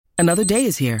Another day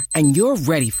is here, and you're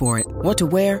ready for it. What to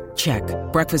wear? Check.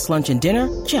 Breakfast, lunch, and dinner?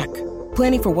 Check.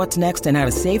 Planning for what's next and how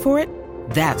to save for it?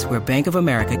 That's where Bank of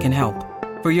America can help.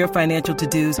 For your financial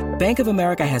to-dos, Bank of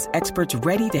America has experts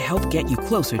ready to help get you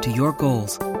closer to your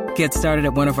goals. Get started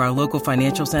at one of our local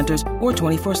financial centers or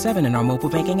 24/7 in our mobile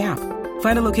banking app.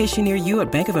 Find a location near you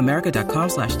at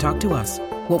bankofamerica.com/talktous.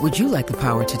 What would you like the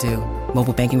power to do?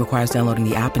 Mobile banking requires downloading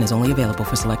the app and is only available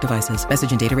for select devices.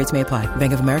 Message and data rates may apply.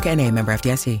 Bank of America N.A., member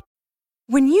FDIC.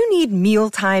 When you need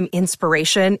mealtime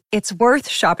inspiration, it's worth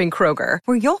shopping Kroger,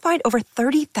 where you'll find over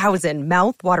 30,000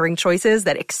 mouth-watering choices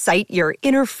that excite your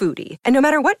inner foodie. And no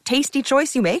matter what tasty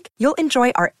choice you make, you'll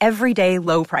enjoy our everyday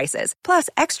low prices, plus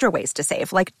extra ways to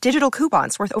save, like digital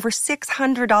coupons worth over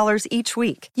 $600 each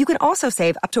week. You can also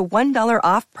save up to $1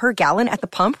 off per gallon at the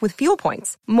pump with fuel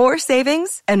points. More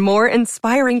savings and more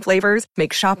inspiring flavors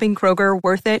make shopping Kroger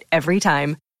worth it every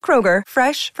time. Kroger,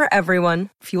 fresh for everyone.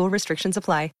 Fuel restrictions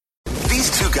apply.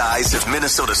 These two guys have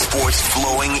Minnesota sports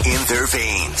flowing in their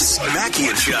veins. Mackie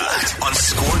and Judd on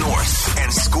Score North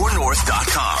and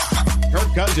ScoreNorth.com.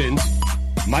 Kirk Cousins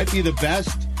might be the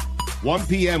best 1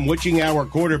 p.m. witching hour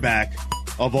quarterback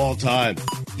of all time.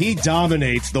 He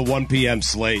dominates the 1 p.m.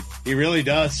 slate. He really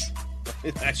does.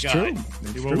 That's true.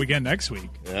 See what we get next week.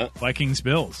 Yeah.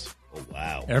 Vikings-Bills. Oh,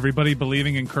 wow. Everybody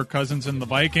believing in Kirk Cousins and the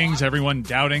Vikings. Everyone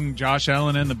doubting Josh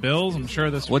Allen and the Bills. I'm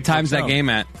sure this. What time's that game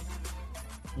at?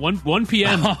 1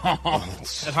 p.m. at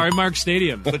Highmark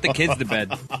Stadium. Put the kids to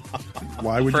bed.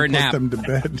 Why would you put them to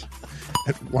bed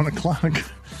at 1 o'clock?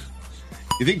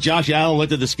 You think Josh Allen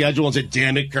looked at the schedule and said,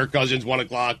 damn it, Kirk Cousins, 1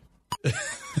 o'clock?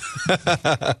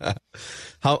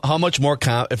 How much more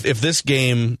if this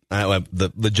game,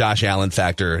 the Josh Allen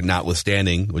factor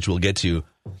notwithstanding, which we'll get to,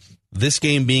 this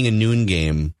game being a noon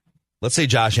game, let's say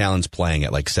Josh Allen's playing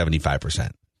at like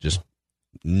 75%. Just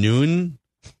noon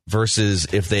versus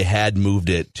if they had moved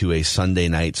it to a Sunday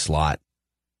night slot.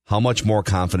 How much more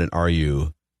confident are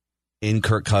you in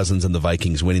Kirk Cousins and the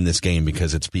Vikings winning this game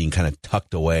because it's being kind of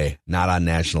tucked away, not on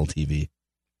national TV?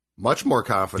 Much more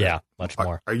confident. Yeah, much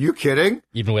more. Are you kidding?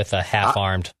 Even with a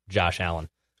half-armed Josh Allen.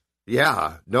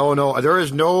 Yeah. No. There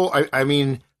is no. I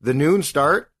mean, the noon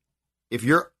start. If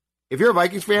you're a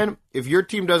Vikings fan, if your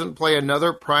team doesn't play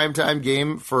another primetime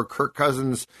game for Kirk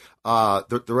Cousins,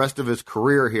 the rest of his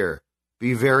career here,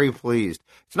 be very pleased.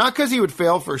 It's not because he would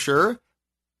fail for sure,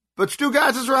 but Stu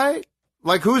Gatz is right.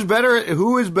 Like, who is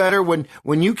better when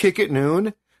you kick at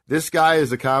noon? This guy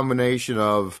is a combination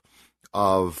of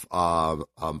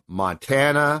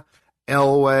Montana,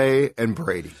 Elway, and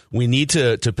Brady. We need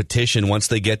to petition once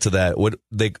they get to that.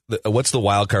 What's the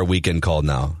wild card weekend called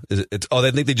now?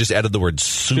 I think they just added the word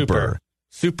super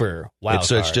wild card.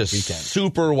 So it's just weekend.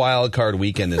 Super wild card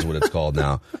weekend is what it's called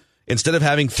now. Instead of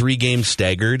having 3 games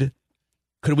staggered,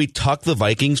 could we tuck the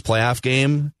Vikings playoff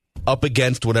game up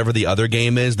against whatever the other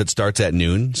game is that starts at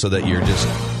noon so that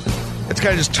it's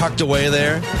kind of just tucked away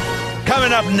there?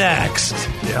 Coming up next,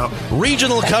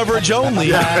 regional coverage only.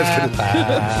 In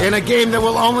a game that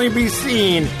will only be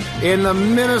seen in the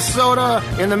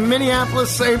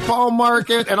Minneapolis-St. Paul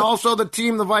market, and also the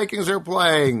team the Vikings are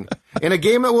playing. In a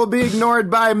game that will be ignored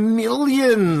by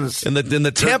millions. In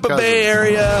the Tampa Bay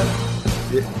area.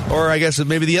 Or I guess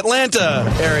maybe the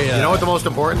Atlanta area. You know what the most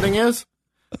important thing is?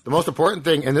 The most important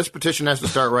thing, and this petition has to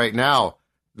start right now,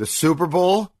 the Super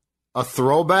Bowl, a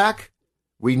throwback,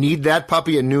 we need that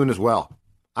puppy at noon as well.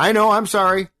 I know, I'm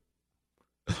sorry.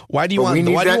 Why do you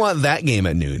want that game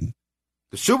at noon?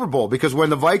 The Super Bowl, because when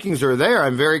the Vikings are there,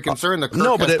 I'm very concerned that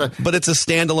Kirk but it's a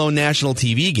standalone national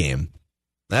TV game.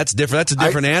 That's different. That's a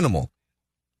different animal.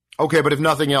 Okay, but if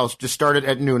nothing else, just start it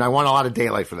at noon. I want a lot of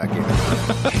daylight for that game.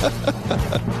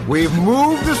 We've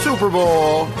moved the Super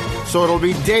Bowl, so it'll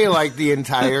be daylight the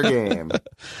entire game.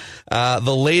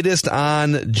 The latest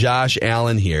on Josh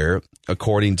Allen here,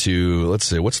 according to, let's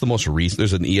see, what's the most recent?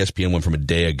 There's an ESPN one from a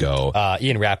day ago.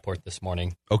 Ian Rappaport this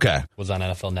morning. Okay. Was on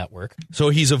NFL Network. So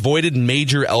he's avoided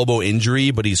major elbow injury,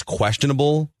 but he's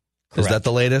questionable. Correct. Is that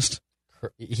the latest?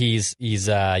 He's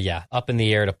up in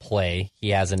the air to play. He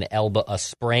has a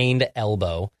sprained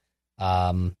elbow.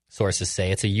 Sources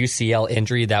say it's a UCL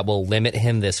injury that will limit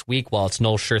him this week. While it's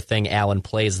no sure thing Allen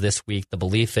plays this week, the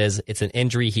belief is it's an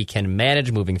injury he can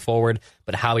manage moving forward,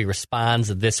 but how he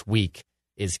responds this week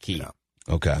is key. Yeah.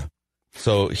 Okay.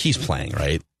 So he's playing,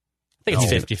 right? I think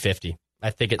it's 50-50. I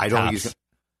think it tops.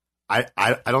 I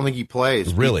don't think he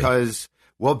plays. Really? Because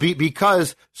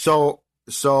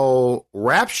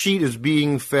Rap Sheet is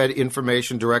being fed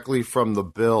information directly from the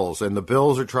Bills, and the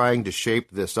Bills are trying to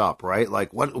shape this up, right?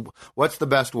 Like, what's the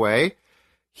best way?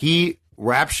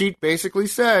 Rap Sheet basically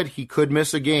said he could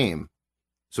miss a game.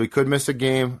 So he could miss a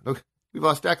game. We've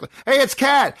lost Declan. Hey, it's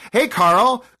Kat. Hey,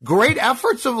 Carl. Great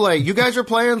efforts of late. You guys are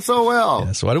playing so well.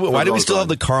 Yeah, so why do we still have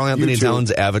the Carl Anthony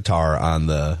Towns avatar on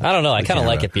the? I don't know. I kind of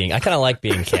like being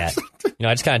Kat.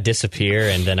 I just kind of disappear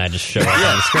and then I just show up on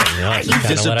the screen. You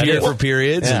disappear for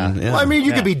periods. Yeah. And, Well, I mean,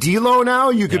 you could be D'Lo now.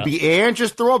 You could be Ant.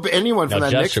 Just throw up anyone from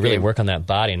that Judd next should really game. work on that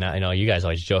body. Now, you guys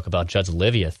always joke about Judd's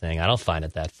Olivia thing. I don't find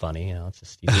it that funny. It's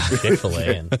just you eat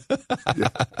Chick-fil-A. And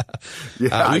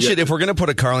we should, if we're going to put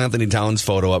a Carl Anthony Towns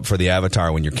photo up for the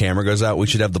avatar when your camera goes out, we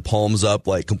should have the palms up,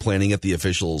 like complaining at the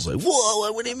officials. Like,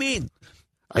 whoa, what do you mean?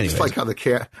 I just like how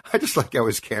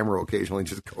his camera occasionally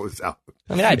just goes out.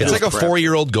 I mean, it's like a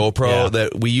 4-year-old GoPro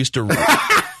that we used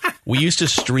to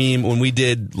stream when we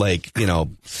did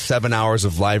 7 hours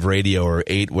of live radio or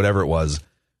 8, whatever it was.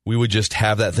 We would just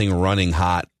have that thing running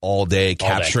hot all day,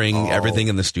 capturing everything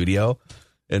in the studio.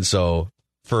 And so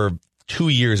for 2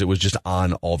 years, it was just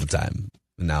on all the time.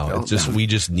 Now we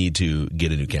just need to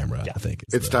get a new camera. I think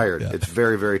it's tired. Yeah. It's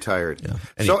very, very tired. Yeah.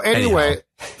 So anyway,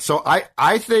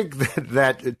 I think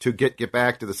that to get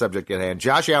back to the subject at hand,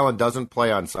 Josh Allen doesn't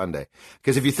play on Sunday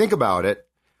because if you think about it,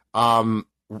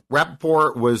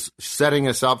 Rappaport was setting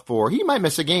us up for he might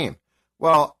miss a game.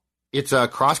 Well, it's a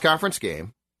cross-conference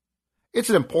game. It's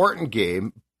an important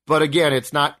game, but again,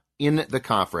 it's not in the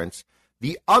conference.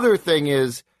 The other thing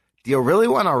is, do you really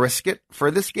want to risk it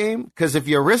for this game? Because if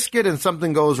you risk it and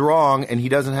something goes wrong and he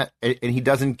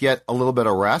doesn't get a little bit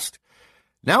of rest,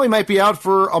 now he might be out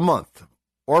for a month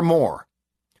or more.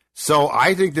 So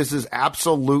I think this is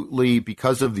absolutely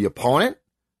because of the opponent.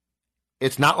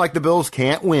 It's not like the Bills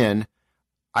can't win.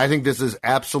 I think this is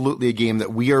absolutely a game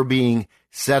that we are being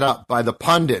set up by the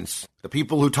pundits, the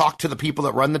people who talk to the people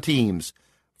that run the teams,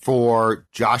 for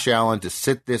Josh Allen to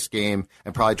sit this game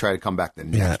and probably try to come back the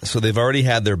next. Yeah, so they've already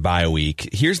had their bye week.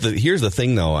 Here's the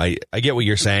thing, though. I get what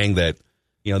you're saying that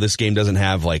this game doesn't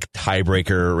have like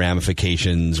tiebreaker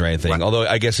ramifications or anything. Right. Although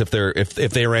I guess if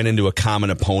they ran into a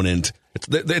common opponent,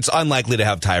 it's unlikely to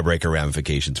have tiebreaker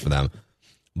ramifications for them.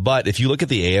 But if you look at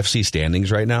the AFC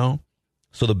standings right now,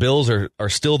 so the Bills are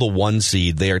still the 1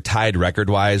 seed. They are tied record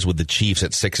wise with the Chiefs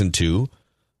at 6-2,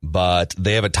 but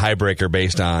they have a tiebreaker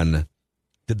based on.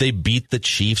 Did they beat the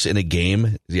Chiefs in a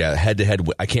game? Yeah, head-to-head.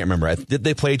 I can't remember. Did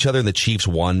they play each other and the Chiefs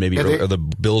won maybe, or the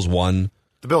Bills won?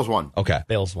 The Bills won. Okay.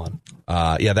 Bills won.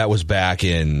 That was back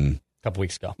in... a couple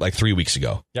weeks ago. Like 3 weeks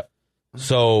ago. Yep.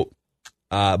 So,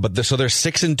 so they're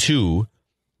 6-2.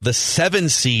 The 7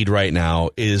 seed right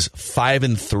now is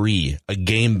 5-3, a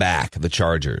game back, the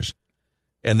Chargers.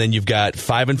 And then you've got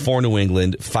 5-4 New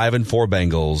England, 5-4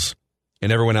 Bengals,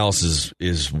 and everyone else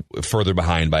is further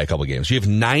behind by a couple games. So you have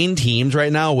 9 teams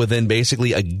right now within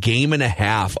basically a game and a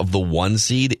half of the 1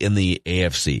 seed in the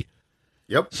AFC.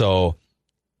 Yep. So,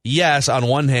 yes, on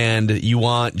one hand, you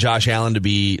want Josh Allen to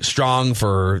be strong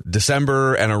for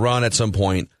December and a run at some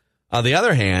point. On the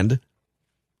other hand,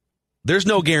 there's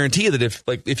no guarantee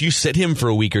that if you sit him for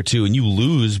a week or two and you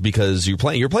lose because you're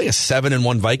playing a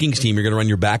 7-1 Vikings team, you're going to run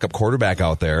your backup quarterback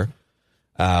out there.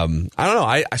 I don't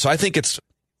know.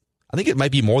 I think it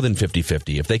might be more than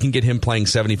 50-50. If they can get him playing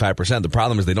 75%, the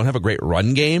problem is they don't have a great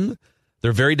run game.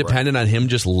 They're very dependent on him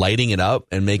just lighting it up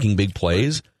and making big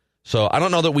plays. So I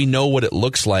don't know that we know what it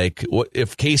looks like.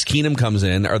 If Case Keenum comes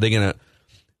in, are they going to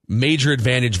major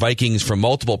advantage Vikings from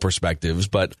multiple perspectives?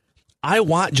 But I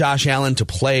want Josh Allen to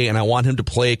play, and I want him to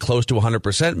play close to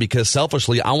 100% because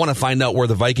selfishly, I want to find out where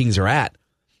the Vikings are at.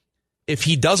 If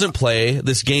he doesn't play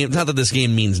this game, not that this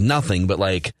game means nothing, but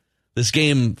this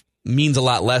game means a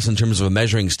lot less in terms of a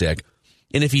measuring stick.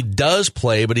 And if he does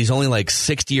play, but he's only like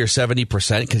 60 or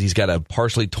 70% because he's got a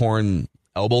partially torn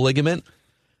elbow ligament,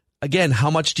 again, how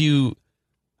much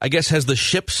has the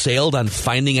ship sailed on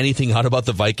finding anything out about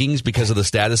the Vikings because of the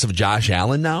status of Josh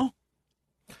Allen now?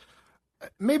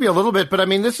 Maybe a little bit, but I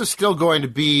mean, this is still going to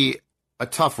be a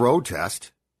tough road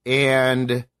test.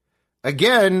 And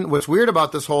again, what's weird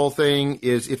about this whole thing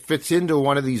is it fits into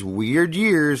one of these weird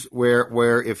years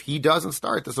where if he doesn't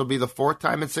start, this will be the 4th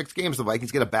time in 6 games the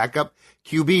Vikings get a backup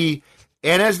QB.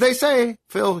 And as they say,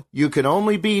 Phil, you can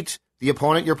only beat the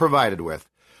opponent you're provided with.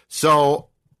 So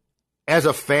as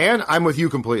a fan, I'm with you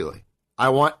completely. I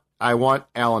want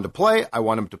Allen to play. I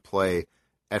want him to play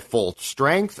at full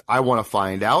strength. I want to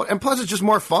find out. And plus, it's just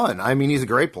more fun. I mean, he's a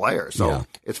great player. So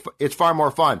it's far more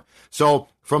fun. So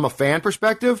from a fan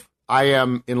perspective, I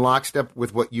am in lockstep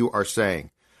with what you are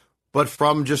saying. But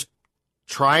from just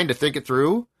trying to think it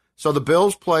through, so the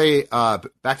Bills play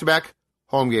back-to-back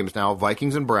home games now,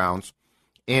 Vikings and Browns.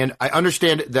 And I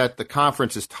understand that the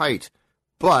conference is tight,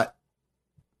 but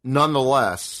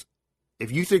nonetheless,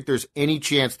 if you think there's any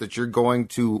chance that you're going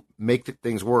to make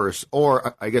things worse,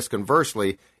 or I guess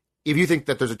conversely, if you think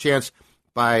that there's a chance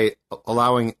by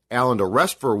allowing Allen to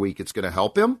rest for a week, it's going to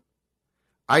help him.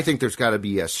 I think there's got to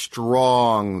be a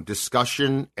strong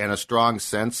discussion and a strong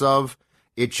sense of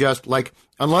it, just like,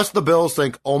 unless the Bills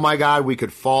think, oh my God, we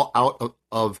could fall out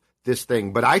of this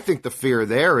thing. But I think the fear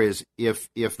there is if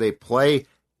they play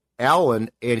Allen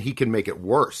and he can make it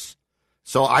worse.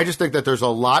 So I just think that there's a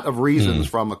lot of reasons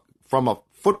from a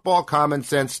football common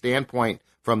sense standpoint,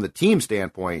 from the team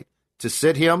standpoint, to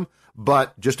sit him.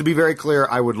 But just to be very clear,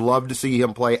 I would love to see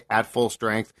him play at full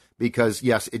strength because,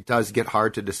 yes, it does get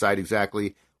hard to decide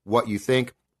exactly what you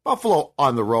think. Buffalo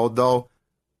on the road, though,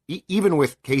 even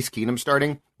with Case Keenum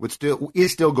starting,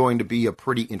 is still going to be a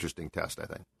pretty interesting test, I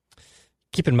think.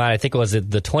 Keep in mind, I think it was the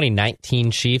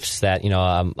 2019 Chiefs that,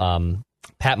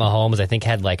 Pat Mahomes, I think,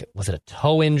 had was it a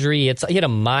toe injury? He had a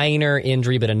minor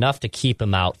injury, but enough to keep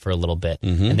him out for a little bit.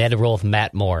 Mm-hmm. And they had to roll with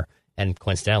Matt Moore. And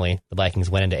coincidentally, the Vikings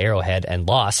went into Arrowhead and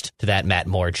lost to that Matt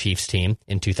Moore Chiefs team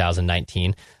in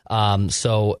 2019.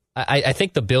 So I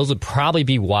think the Bills would probably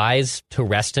be wise to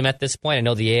rest him at this point. I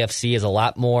know the AFC is a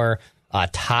lot more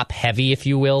top heavy, if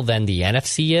you will, than the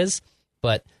NFC is.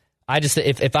 But I just,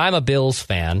 if I'm a Bills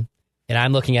fan and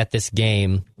I'm looking at this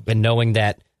game and knowing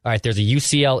that, all right, there's a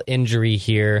UCL injury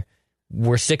here.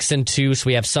 We're 6-2, so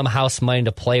we have some house money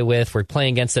to play with. We're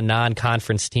playing against a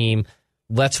non-conference team.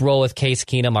 Let's roll with Case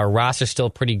Keenum. Our roster's still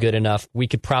pretty good enough. We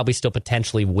could probably still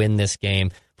potentially win this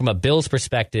game. From a Bills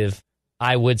perspective,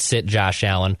 I would sit Josh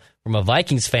Allen. From a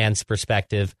Vikings fan's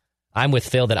perspective, I'm with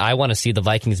Phil that I want to see the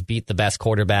Vikings beat the best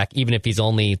quarterback, even if he's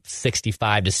only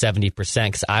 65 to 70%,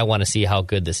 because I want to see how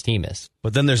good this team is.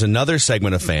 But then there's another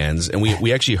segment of fans, and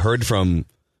we actually heard from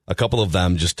a couple of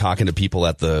them just talking to people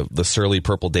at the Surly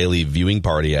Purple Daily viewing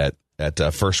party at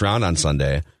First Round on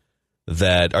Sunday,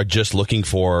 that are just looking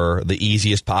for the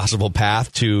easiest possible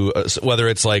path to whether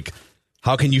it's like,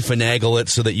 how can you finagle it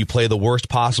so that you play the worst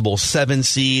possible 7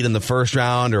 seed in the first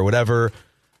round or whatever.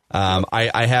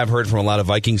 I have heard from a lot of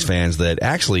Vikings fans that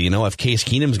actually, if Case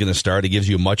Keenum's going to start, it gives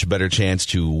you a much better chance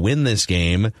to win this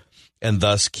game and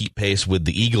thus keep pace with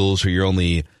the Eagles, who you're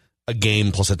only a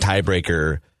game plus a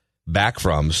tiebreaker back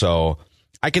from. So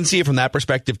I can see it from that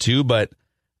perspective too, but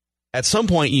at some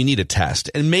point you need a test,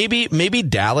 and maybe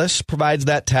Dallas provides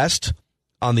that test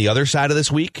on the other side of this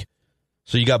week.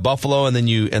 So you got Buffalo, and then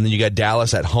you got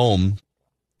Dallas at home,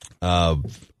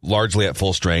 largely at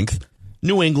full strength.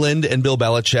 New England and Bill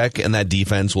Belichick and that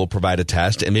defense will provide a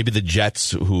test, and maybe the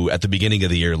Jets, who at the beginning of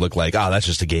the year look like, that's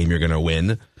just a game you're going to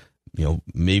win.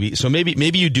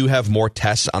 Maybe you do have more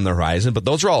tests on the horizon, but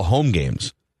those are all home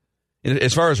games.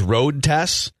 As far as road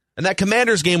tests, and that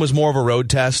Commanders game was more of a road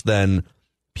test than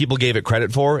people gave it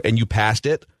credit for, and you passed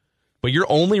it. But your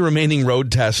only remaining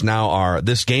road tests now are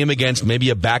this game against maybe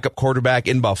a backup quarterback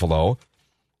in Buffalo,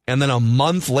 and then a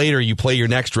month later you play your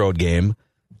next road game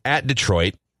at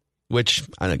Detroit, which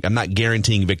I'm not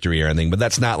guaranteeing victory or anything, but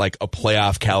that's not like a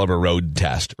playoff caliber road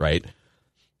test, right?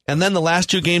 And then the last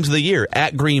 2 games of the year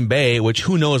at Green Bay, which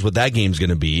who knows what that game's going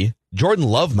to be. Jordan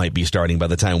Love might be starting by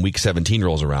the time Week 17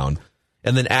 rolls around.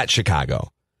 And then at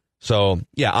Chicago. So,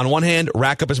 yeah, on one hand,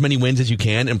 rack up as many wins as you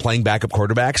can and playing backup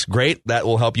quarterbacks. Great. That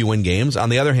will help you win games. On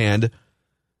the other hand,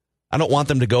 I don't want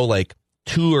them to go like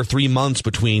 2 or 3 months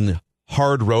between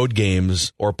hard road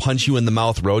games or punch you in the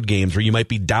mouth road games where you might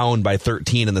be down by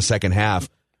 13 in the second half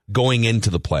going into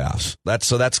the playoffs.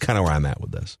 That's kind of where I'm at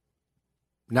with this.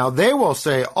 Now, they will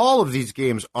say all of these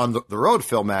games on the road,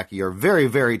 Phil Mackey, are very,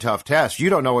 very tough tests. You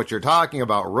don't know what you're talking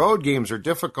about. Road games are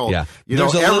difficult. Yeah.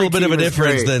 There's a little bit of a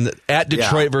difference than at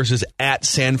Detroit versus at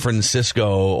San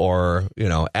Francisco or,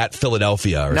 at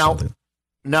Philadelphia or something.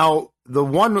 Now, the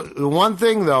one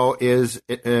thing, though, is,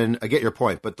 and I get your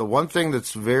point, but the one thing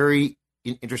that's very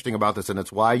interesting about this, and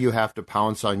it's why you have to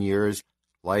pounce on years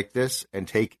like this and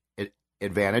take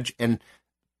advantage, and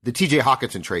the TJ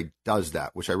Hawkinson trade does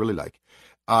that, which I really like.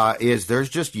 Is there's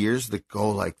just years that go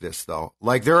like this, though.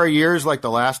 Like, there are years like the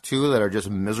last 2 that are just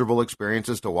miserable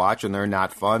experiences to watch, and they're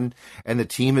not fun, and the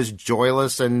team is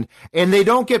joyless, and they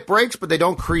don't get breaks, but they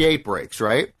don't create breaks,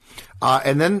 right?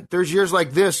 And then there's years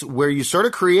like this where you sort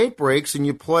of create breaks, and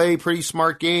you play pretty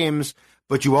smart games,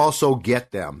 but you also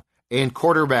get them, and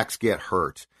quarterbacks get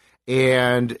hurt,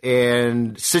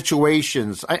 and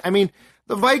situations. I mean,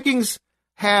 the Vikings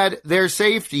had their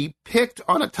safety picked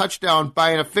on a touchdown by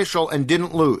an official and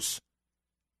didn't lose.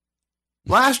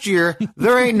 Last year,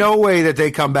 there ain't no way that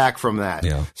they come back from that.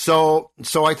 Yeah. So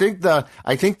I think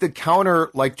the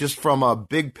counter, like just from a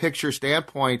big picture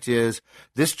standpoint, is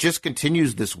this just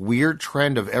continues this weird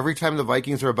trend of every time the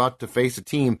Vikings are about to face a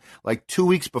team, like 2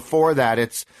 weeks before that,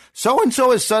 it's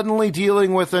so-and-so is suddenly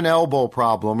dealing with an elbow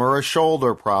problem or a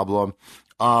shoulder problem.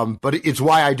 But it's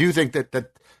why I do think that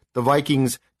the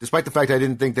Vikings despite the fact I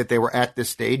didn't think that they were at this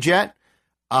stage yet,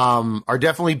 are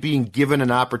definitely being given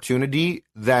an opportunity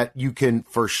that you can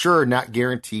for sure not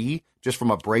guarantee, just from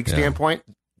a break standpoint,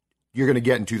 you're going to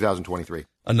get in 2023.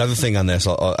 Another thing on this,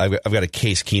 I've got a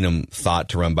Case Keenum thought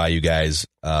to run by you guys,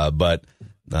 but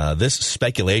this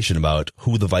speculation about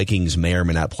who the Vikings may or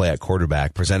may not play at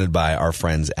quarterback, presented by our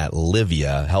friends at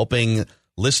Livia, helping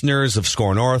listeners of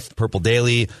Score North, Purple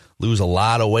Daily, lose a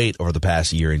lot of weight over the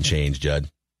past year and change, Judd.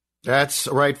 That's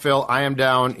right, Phil. I am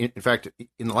down. In fact,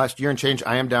 in the last year and change,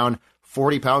 I am down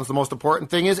 40 pounds. The most important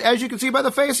thing is, as you can see by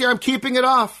the face here, I'm keeping it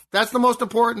off. That's the most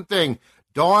important thing.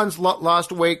 Dawn's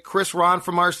lost weight. Chris Ron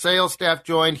from our sales staff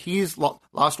joined. He's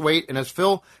lost weight. And as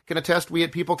Phil can attest, we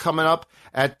had people coming up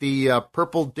at the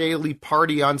Purple Daily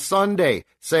party on Sunday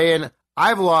saying,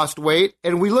 I've lost weight.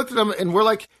 And we looked at them and we're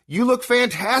like, you look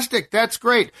fantastic. That's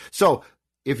great. So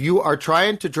if you are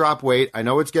trying to drop weight, I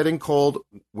know it's getting cold.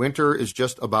 Winter is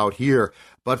just about here.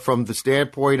 But from the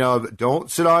standpoint of don't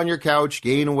sit on your couch,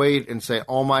 gain weight, and say,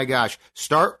 oh my gosh,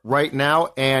 start right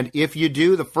now. And if you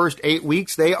do, the first 8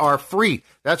 weeks, they are free.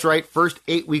 That's right. First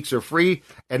 8 weeks are free.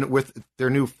 And with their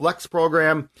new Flex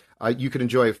program, you can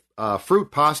enjoy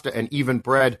fruit, pasta, and even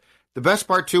bread. The best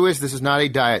part, too, is this is not a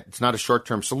diet. It's not a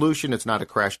short-term solution. It's not a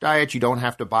crash diet. You don't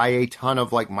have to buy a ton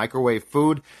of microwave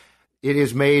food. It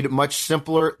is made much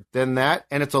simpler than that,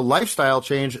 and it's a lifestyle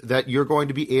change that you're going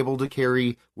to be able to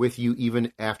carry with you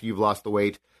even after you've lost the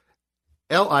weight.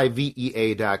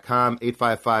 Livea.com,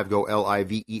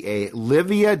 855-GO-LIVEA.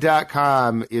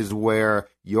 Livea.com is where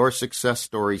your success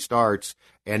story starts,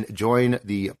 and join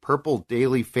the Purple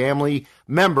Daily family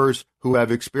members who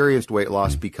have experienced weight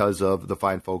loss because of the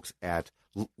fine folks at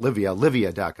Livea,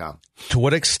 Livea.com. To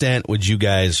what extent would you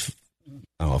guys,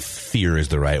 I don't know if fear is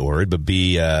the right word, but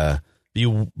be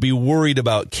worried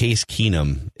about Case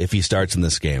Keenum if he starts in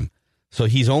this game? So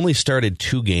he's only started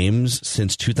 2 games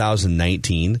since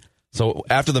 2019. So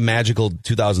after the magical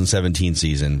 2017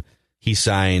 season, he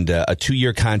signed a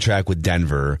 2-year contract with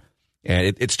Denver,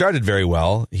 and it started very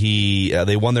well.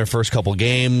 They won their first couple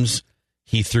games.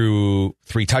 He threw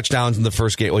 3 touchdowns in the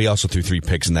first game. Well, he also threw 3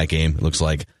 picks in that game, it looks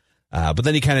like. But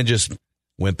then he kind of just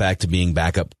went back to being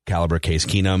backup caliber Case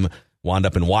Keenum, wound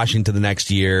up in Washington the next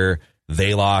year.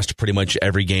 They lost pretty much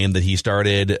every game that he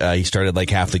started. He started like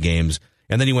half the games.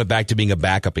 And then he went back to being a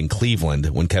backup in Cleveland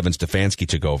when Kevin Stefanski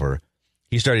took over.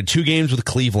 He started 2 games with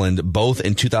Cleveland, both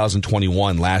in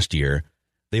 2021 last year.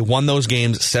 They won those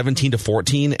games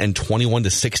 17-14 and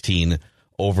 21-16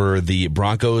 over the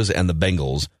Broncos and the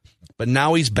Bengals. But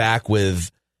now he's back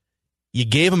with, you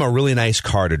gave him a really nice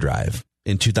car to drive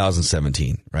in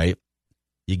 2017, right?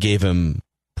 You gave him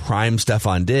prime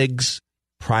Stephon Diggs,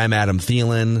 prime Adam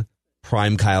Thielen,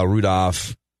 prime Kyle Rudolph.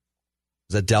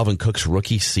 Is that Dalvin Cook's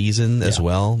rookie season as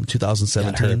well,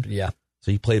 2017? Yeah.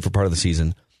 So he played for part of the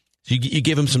season. So you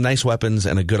gave him some nice weapons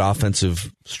and a good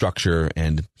offensive structure,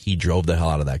 and he drove the hell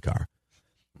out of that car.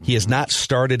 He has not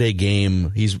started a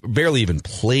game. He's barely even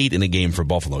played in a game for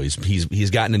Buffalo. He's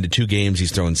gotten into 2 games.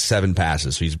 He's thrown 7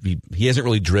 passes. So he hasn't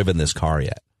really driven this car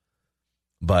yet.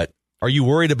 But are you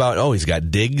worried about, he's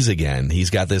got Diggs again. He's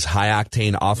got this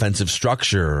high-octane offensive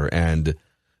structure, and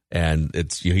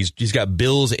it's he's got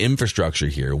Bills infrastructure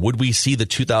here. Would we see the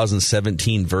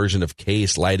 2017 version of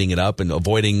Case lighting it up and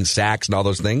avoiding sacks and all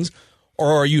those things?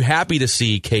 Or are you happy to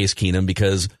see Case Keenum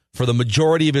because for the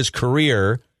majority of his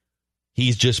career,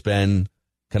 he's just been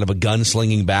kind of a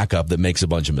gunslinging backup that makes a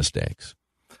bunch of mistakes?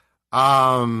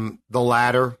 The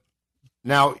latter.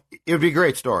 Now, it would be a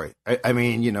great story. I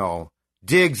mean,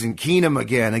 Diggs and Keenum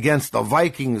again against the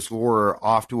Vikings, who were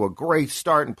off to a great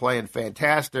start and playing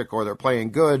fantastic, or they're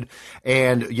playing good.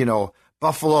 And,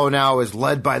 Buffalo now is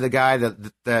led by the guy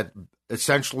that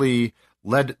essentially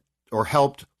led or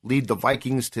helped lead the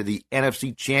Vikings to the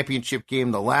NFC Championship game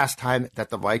the last time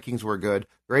that the Vikings were good.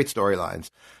 Great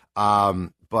storylines.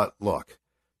 But look,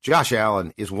 Josh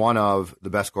Allen is one of the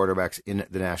best quarterbacks in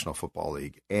the National Football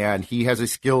League, and he has a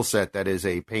skill set that is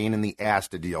a pain in the ass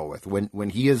to deal with. When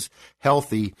he is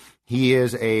healthy, he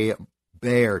is a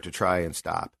bear to try and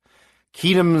stop.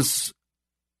 Keenum's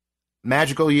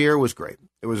magical year was great.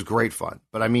 It was great fun.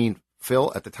 But I mean,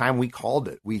 Phil, at the time we called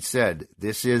it, we said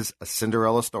this is a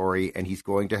Cinderella story, and he's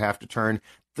going to have to turn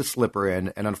the slipper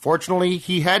in. And unfortunately,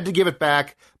 he had to give it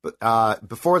back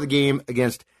before the game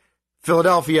against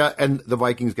Philadelphia, and the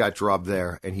Vikings got drubbed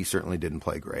there, and he certainly didn't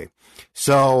play great.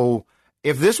 So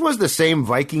if this was the same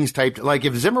Vikings type, like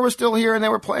if Zimmer was still here and they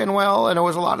were playing well and it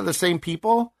was a lot of the same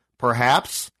people,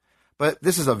 perhaps, but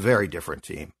this is a very different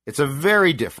team. It's a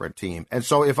very different team. And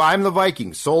so if I'm the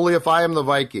Vikings, solely if I am the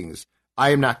Vikings, I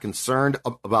am not concerned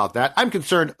about that. I'm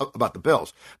concerned about the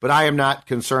Bills, but I am not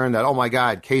concerned that, oh my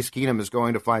God, Case Keenum is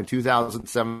going to find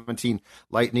 2017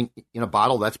 lightning in a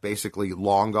bottle. That's basically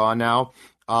long gone now.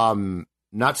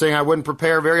 Not saying I wouldn't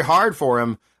prepare very hard for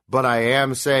him, but I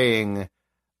am saying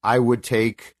I would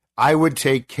take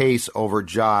Case over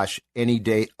Josh any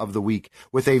day of the week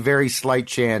with a very slight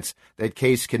chance that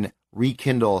Case can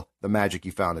rekindle the magic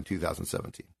he found in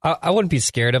 2017. I wouldn't be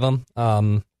scared of him,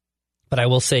 but I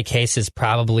will say Case is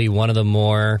probably one of the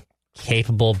more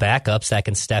capable backups that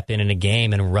can step in a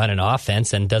game and run an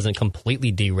offense and doesn't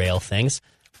completely derail things.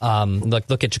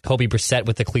 Look at Jacoby Brissett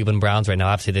with the Cleveland Browns right now.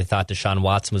 Obviously, they thought Deshaun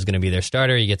Watson was going to be their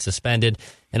starter. He gets suspended,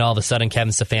 and all of a sudden,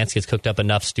 Kevin Stefanski has cooked up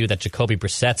enough stew that Jacoby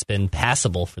Brissett's been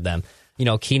passable for them.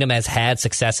 Keenum has had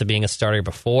success of being a starter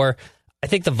before. I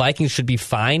think the Vikings should be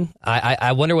fine.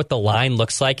 I wonder what the line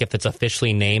looks like if it's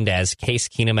officially named as Case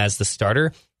Keenum as the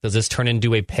starter. Does this turn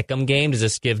into a pick'em game? Does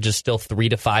this give just still 3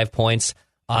 to 5 points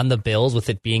on the Bills with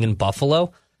it being in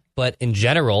Buffalo? But in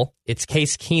general, it's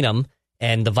Case Keenum,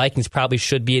 and the Vikings probably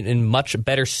should be in much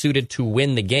better suited to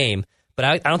win the game. But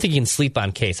I don't think you can sleep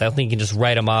on Case. I don't think you can just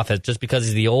write him off as just because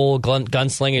he's the old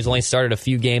gunslinger. He's only started a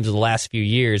few games in the last few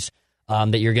years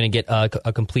that you're going to get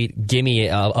a complete gimme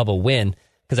of a win.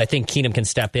 Because I think Keenum can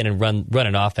step in and run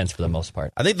an offense for the most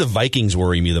part. I think the Vikings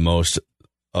worry me the most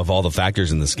of all the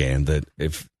factors in this game. That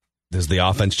if does the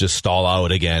offense just stall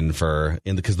out again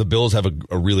because the Bills have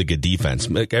a really good defense.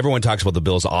 Everyone talks about the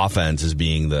Bills' offense as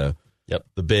being the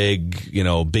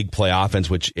big play offense,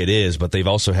 which it is, but they've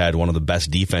also had one of the best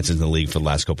defenses in the league for the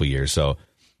last couple of years. So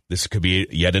this could be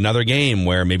yet another game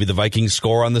where maybe the Vikings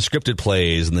score on the scripted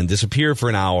plays and then disappear for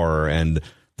an hour, and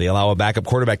they allow a backup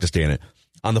quarterback to stay in it.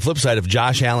 On the flip side, if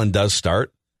Josh Allen does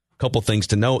start, a couple things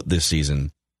to note this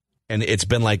season. And it's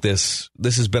been like this.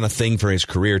 This has been a thing for his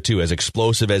career, too. As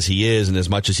explosive as he is and as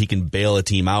much as he can bail a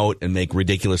team out and make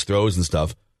ridiculous throws and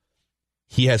stuff,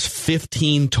 he has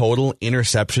 15 total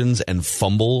interceptions and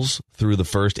fumbles through the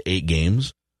first 8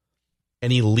 games.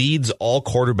 And he leads all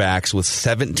quarterbacks with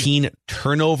 17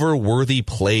 turnover-worthy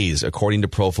plays, according to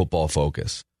Pro Football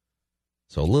Focus.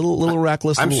 So a little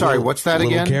reckless. I'm sorry, what's that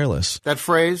again? Careless. That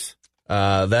phrase?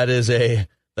 That is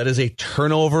a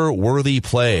turnover-worthy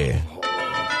play.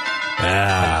 Turn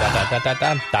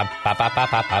the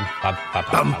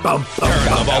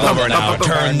ball over now.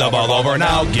 Turn the ball over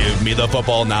now. Give me the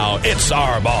football now. It's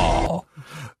our ball.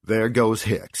 There goes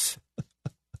Hicks.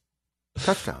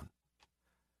 Touchdown.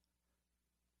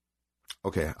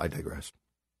 Okay, I digress.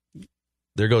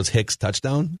 There goes Hicks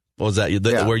touchdown? What was that?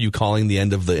 Were you calling the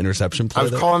end of the interception play? I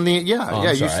was calling the, yeah.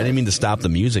 I'm sorry. I didn't mean to stop the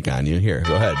music on you. Here,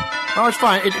 go ahead. Oh, it's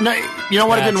fine. You know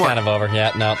what? It didn't work. It's kind of over.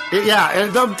 Yeah, no.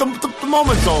 The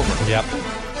moment's over. Yep.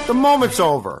 The moment's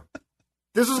over.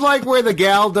 This is like where the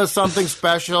gal does something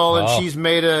special and she's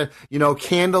made a,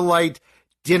 candlelight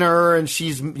dinner and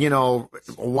she's,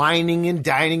 whining and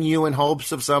dining you in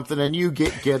hopes of something, and you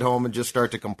get home and just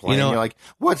start to complain. You're like,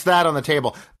 what's that on the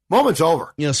table? Moment's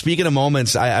over. Speaking of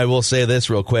moments, I will say this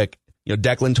real quick.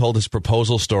 Declan told his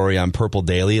proposal story on Purple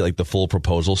Daily, like the full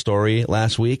proposal story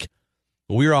last week.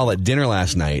 We were all at dinner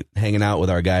last night, hanging out with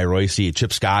our guy Royce,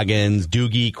 Chip Scoggins,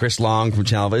 Doogie, Chris Long from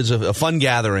Channel 5. It was a fun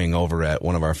gathering over at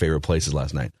one of our favorite places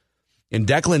last night. And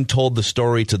Declan told the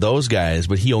story to those guys,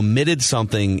 but he omitted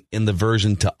something in the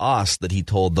version to us that he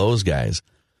told those guys.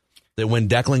 That when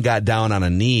Declan got down on a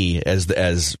knee as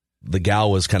the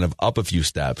gal was kind of up a few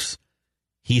steps,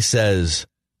 he says,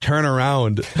 "Turn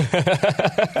around."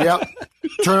 Yep.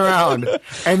 Turn around.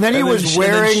 And then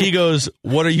she goes,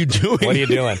 "What are you doing? What are you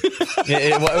doing?"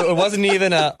 It wasn't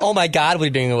even oh my God, what are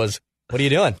you doing? It was, what are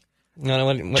you doing?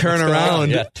 Turn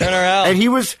around. Yeah, turn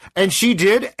around. And she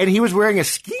did, and he was wearing a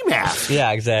ski mask.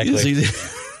 Yeah, exactly.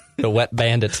 The wet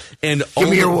bandit. And give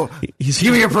me your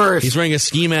purse. He's wearing a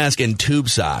ski mask and tube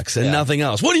socks and nothing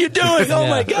else. What are you doing? Oh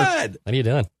my God. What are you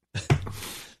doing?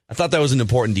 I thought that was an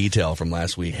important detail from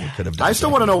last week. We could have done. I still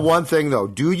want to know one thing, though.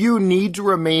 Do you need to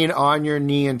remain on your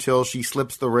knee until she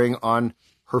slips the ring on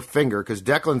her finger? Because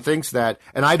Declan thinks that,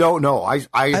 and I don't know. I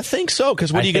think so.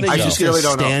 Because what are you going to do? Just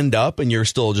stand up and you're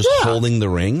still just holding the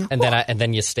ring? And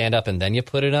then you stand up and then you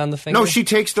put it on the finger? No, she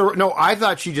takes the. No, I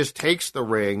thought she just takes the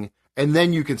ring and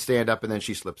then you can stand up and then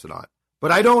she slips it on.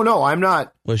 But I don't know. I'm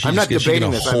not. I'm not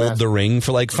debating this. Hold the ring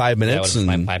for like 5 minutes.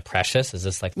 My precious. Is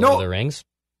this like Lord of the Rings?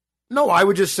 No, I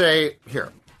would just say,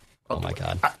 here. Oh my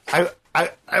God.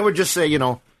 I would just say,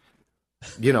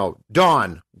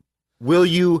 Dawn, will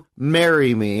you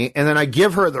marry me? And then I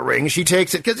give her the ring. She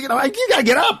takes it because, you got to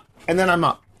get up. And then I'm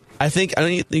up. I don't think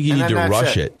you need to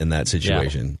rush it in that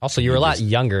situation. Yeah. Also, you're a lot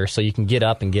younger, so you can get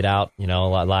up and get out, a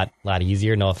lot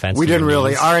easier. No offense. We didn't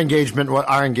really. Our engagement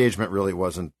really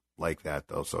wasn't like that,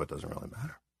 though, so it doesn't really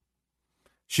matter.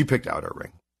 She picked out her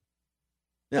ring.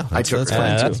 Yeah, I took her.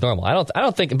 That's normal. I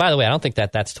don't think. And by the way, I don't think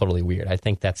that's totally weird. I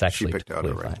think that's actually she picked out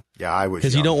her ring. Fine. Yeah, I was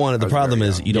because you don't want to. The problem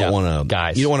is you don't want to.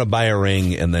 Guys, you don't want to buy a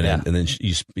ring and then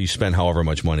you spend however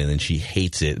much money and then she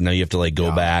hates it. And now you have to like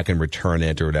go back and return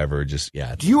it or whatever. Just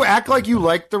Do you act like you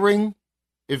like the ring?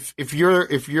 If you're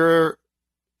a female?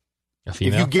 If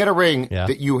you get a ring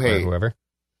that you hate, or whoever.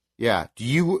 Yeah. Do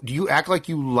you act like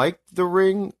you like the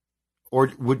ring, or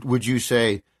would you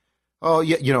say, oh,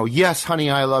 yeah, yes, honey,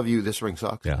 I love you. This ring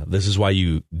sucks. Yeah, this is why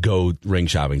you go ring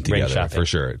shopping together for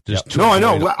sure. No, I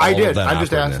know. I did. I'm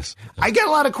just asking. I get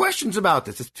a lot of questions about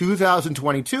this. It's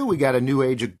 2022. We got a new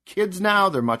age of kids now.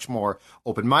 They're much more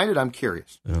open-minded. I'm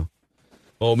curious. Yeah.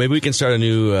 Well, maybe we can start a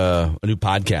new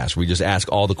podcast where we just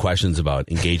ask all the questions about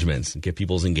engagements and get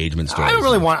people's engagement stories. I don't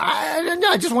really want.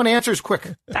 I just want answers quick.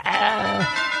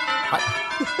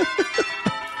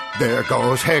 There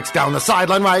goes Hicks down the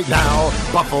sideline right now.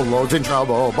 Buffalo's in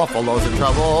trouble. Buffalo's in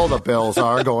trouble. The Bills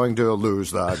are going to lose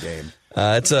the game.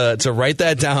 It's a Write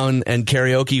That Down and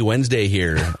Karaoke Wednesday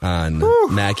here on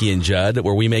Mackie and Judd,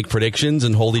 where we make predictions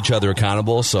and hold each other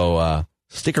accountable. So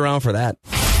stick around for that.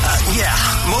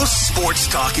 Most sports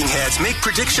talking heads make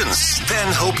predictions,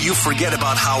 then hope you forget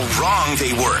about how wrong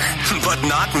they were. But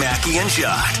not Mackie and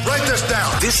Judd. Write this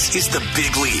down. This is the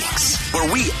big leagues, where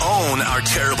we own our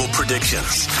terrible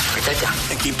predictions. Write that down.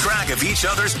 And keep track of each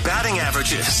other's batting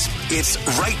averages. It's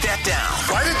Write That Down.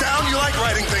 Write it down. You like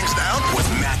writing things down? With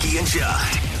Mackie and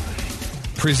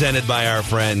Judd. Presented by our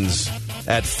friends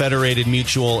at Federated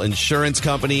Mutual Insurance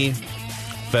Company.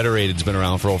 Federated's been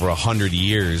around for over 100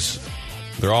 years.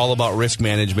 They're all about risk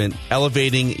management,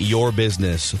 elevating your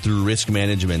business through risk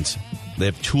management. They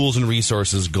have tools and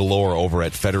resources galore over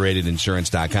at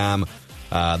federatedinsurance.com.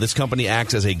 This company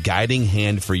acts as a guiding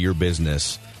hand for your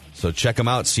business. So check them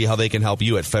out, see how they can help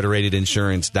you at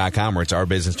federatedinsurance.com, where it's our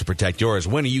business to protect yours.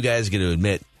 When are you guys going to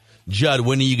admit, Judd,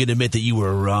 when are you going to admit that you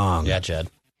were wrong? Yeah, Judd.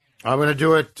 I'm going to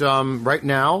do it right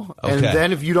now. Okay. And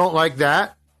then if you don't like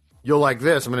that, you'll like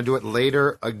this. I'm going to do it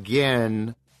later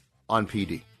again on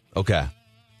PD. Okay.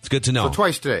 It's good to know. So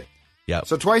twice today. Yeah.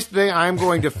 So twice today, I'm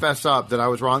going to fess up that I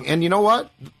was wrong. And you know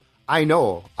what? I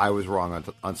know I was wrong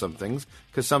on some things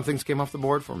because some things came off the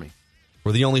board for me.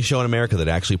 We're the only show in America that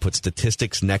actually puts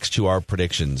statistics next to our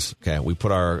predictions. Okay. We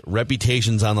put our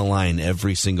reputations on the line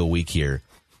every single week here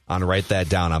on Write That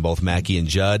Down on both Mackie and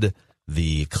Judd,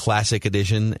 the Classic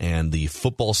Edition and the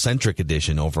Football-Centric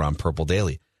Edition over on Purple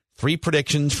Daily. 3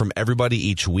 predictions from everybody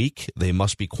each week. They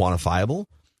must be quantifiable.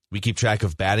 We keep track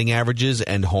of batting averages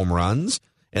and home runs.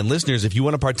 And listeners, if you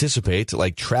want to participate,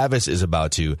 like Travis is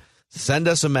about to, send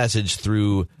us a message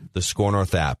through the Score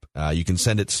North app. You can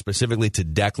send it specifically to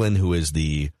Declan, who is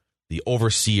the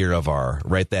overseer of our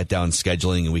Write That Down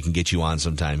scheduling, and we can get you on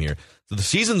sometime here. So the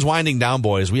season's winding down,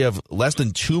 boys. We have less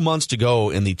than 2 months to go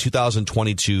in the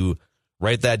 2022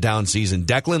 Write That Down season.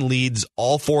 Declan leads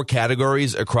all 4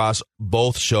 categories across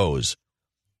both shows.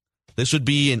 This would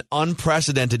be an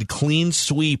unprecedented clean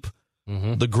sweep.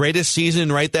 Mm-hmm. The greatest season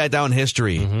in Write That Down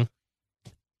history. Mm-hmm.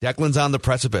 Declan's on the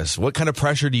precipice. What kind of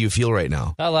pressure do you feel right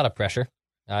now? Not a lot of pressure.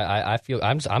 I feel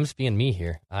I'm just being me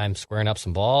here. I'm squaring up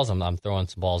some balls. I'm throwing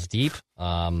some balls deep.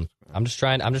 I'm just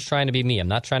trying to be me. I'm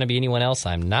not trying to be anyone else.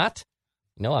 I'm not.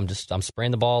 I'm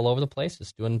spraying the ball all over the place.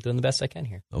 Just doing the best I can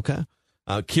here. Okay.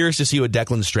 Curious to see what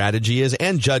Declan's strategy is,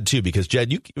 and Judd too, because Judd,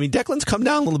 Declan's come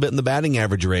down a little bit in the batting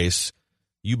average race.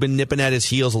 You've been nipping at his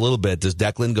heels a little bit. Does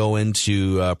Declan go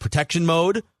into protection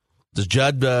mode? Does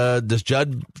Judd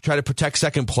try to protect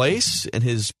second place in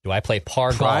his? Do I play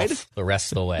par golf the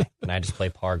rest of the way? Can I just play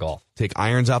par golf? Take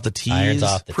irons off the tees. Irons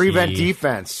off the prevent tee.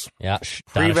 Defense. Yeah,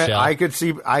 prevent. I could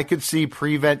see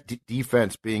prevent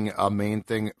defense being a main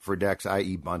thing for Dex,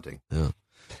 i.e. bunting. Yeah.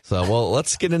 So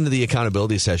let's get into the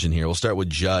accountability session here. We'll start with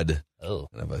Judd. Oh,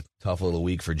 I have a tough little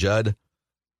week for Judd.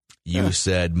 You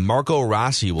said Marco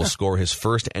Rossi will score his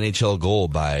first NHL goal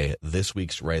by this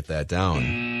week's Write That Down.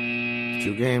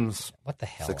 2 games. What the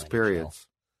hell? 6 periods.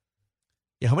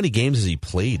 Yeah, how many games has he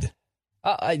played?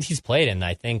 He's played in,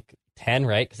 I think, 10,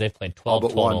 right? Because they've played 12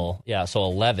 total. 1. Yeah, so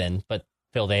 11. But,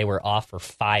 Phil, they were off for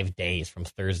 5 days from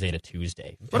Thursday to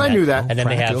Tuesday. But I knew that. And then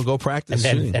they have go practice.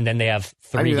 And then they have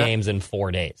 3 games in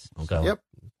 4 days. Okay. So, yep.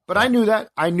 But I knew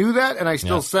that. And I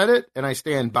still said it, and I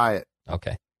stand by it.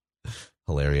 Okay.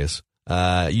 Hilarious.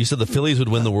 You said the Phillies would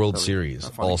win the World Series.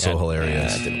 Also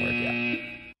hilarious. It didn't work,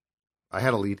 yeah. I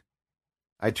had a lead.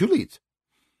 I had 2 leads.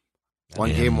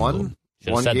 One game 1,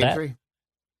 one game 3. And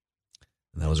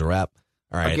that was a wrap.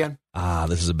 All right. Again.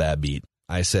 This is a bad beat.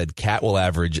 I said Cat will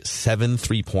average 7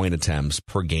 3-point attempts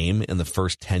per game in the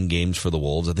first 10 games for the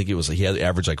Wolves. I think he had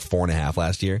averaged like 4.5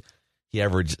 last year. He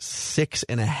averaged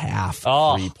 6.5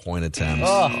 3-point attempts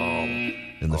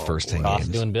in the first 10 games.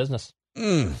 Doing business.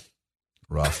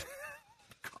 Rough.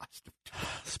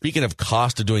 Speaking of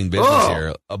cost of doing business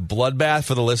here, a bloodbath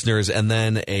for the listeners and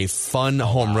then a fun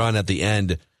home run at the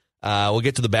end. We'll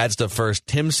get to the bad stuff first.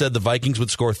 Tim said the Vikings would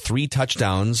score 3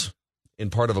 touchdowns in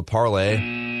part of a parlay,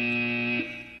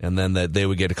 and then that they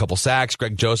would get a couple sacks.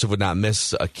 Greg Joseph would not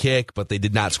miss a kick, but they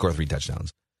did not score 3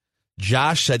 touchdowns.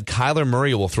 Josh said Kyler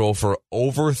Murray will throw for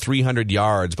over 300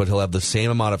 yards, but he'll have the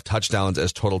same amount of touchdowns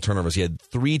as total turnovers. He had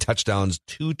 3 touchdowns,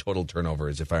 2 total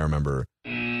turnovers, if I remember.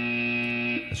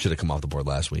 That should have come off the board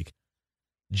last week.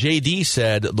 JD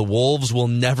said the Wolves will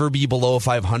never be below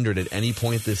 500 at any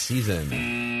point this season.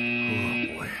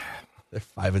 Oh, boy. They're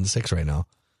 5-6 right now.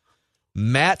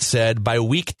 Matt said by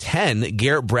week 10,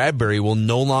 Garrett Bradbury will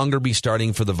no longer be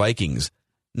starting for the Vikings.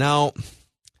 Now,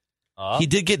 he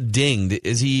did get dinged.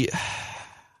 Is he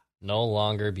no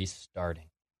longer be starting?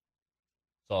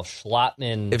 So if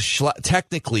Schlottman,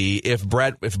 technically, if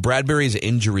Bradbury's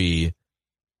injury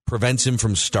prevents him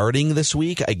from starting this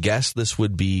week, I guess this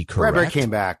would be correct. Bradbury came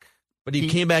back. But he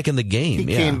came back in the game.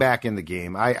 He came back in the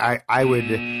game. I would,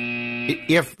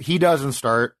 if he doesn't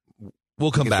start,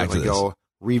 we'll come back to this. Go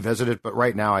revisit it, but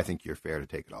right now I think you're fair to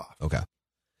take it off. Okay.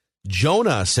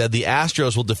 Jonah said the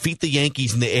Astros will defeat the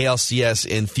Yankees in the ALCS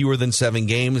in fewer than 7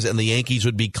 games, and the Yankees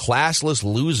would be classless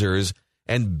losers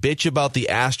and bitch about the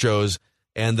Astros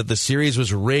and that the series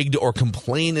was rigged or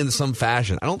complain in some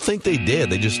fashion. I don't think they did.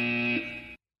 They just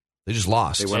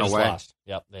lost. They went away. Lost.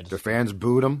 Yep. Their fans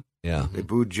booed him. Yeah. They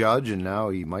booed Judge, and now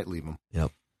he might leave him.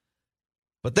 Yep.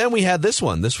 But then we had this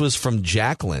one. This was from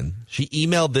Jacqueline. She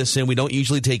emailed this in. We don't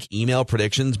usually take email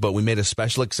predictions, but we made a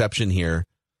special exception here.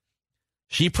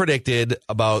 She predicted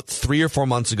about 3 or 4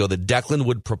 months ago that Declan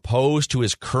would propose to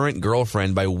his current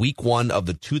girlfriend by week 1 of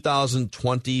the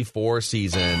 2024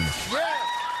 season.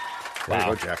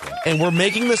 Wow. Jacqueline. And we're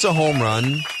making this a home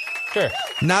run. Sure.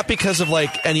 Not because of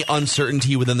like any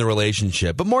uncertainty within the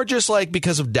relationship, but more just like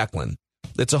because of Declan.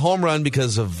 It's a home run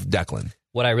because of Declan.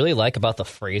 What I really like about the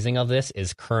phrasing of this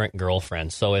is current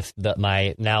girlfriend. So if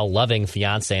my now loving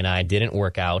fiance and I didn't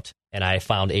work out and I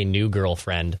found a new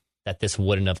girlfriend, that this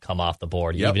wouldn't have come off the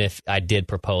board, even if I did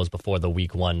propose before the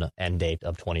week 1 end date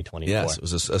of 2024. Yes, it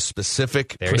was a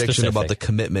specific prediction about the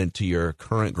commitment to your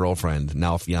current girlfriend,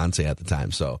 now fiance at the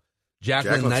time. So,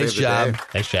 Jacqueline, nice job.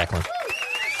 Thanks, Jacqueline.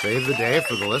 Save the day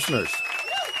for the listeners.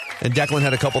 And Declan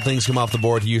had a couple things come off the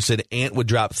board. You said Ant would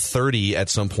drop 30 at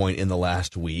some point in the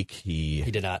last week. He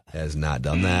did not. Has not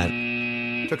done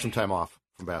that. Took some time off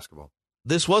from basketball.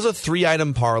 This was a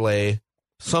 3-item parlay.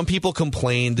 Some people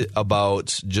complained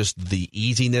about just the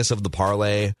easiness of the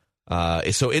parlay.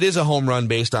 So it is a home run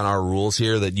based on our rules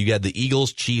here that you had the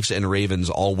Eagles, Chiefs, and Ravens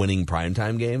all winning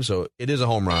primetime games. So it is a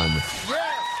home run.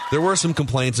 There were some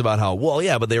complaints about how,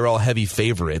 but they were all heavy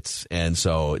favorites. And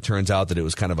so it turns out that it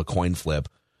was kind of a coin flip.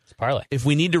 It's a parlay. If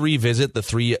we need to revisit the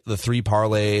three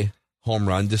parlay home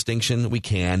run distinction, we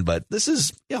can. But this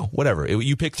is, whatever.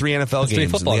 You pick 3 NFL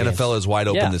games, and the NFL is wide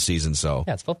open this season. So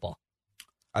yeah, it's football.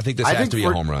 I think this has to be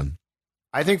a home run.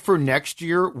 I think for next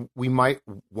year, we might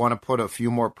want to put a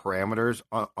few more parameters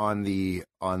on the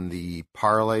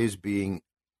parlays being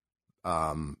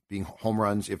home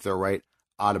runs if they're right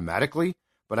automatically.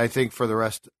 But I think for the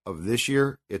rest of this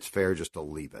year, it's fair just to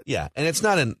leave it. Yeah, and it's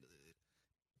not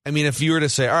if you were to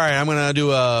say, all right, I'm going to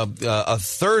do a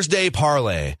Thursday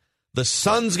parlay, the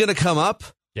sun's going to come up.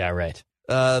 Yeah, right.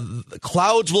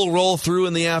 Clouds will roll through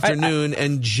in the afternoon,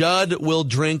 and Judd will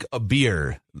drink a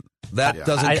beer. That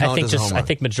doesn't count as a home run. I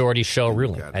think majority show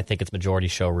ruling. I think it's majority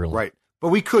show ruling. Right. But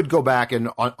we could go back and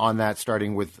on that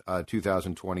starting with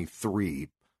 2023.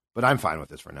 But I'm fine with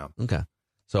this for now. Okay.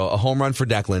 So a home run for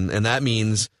Declan, and that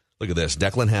means, look at this,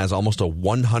 Declan has almost a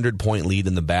 100-point lead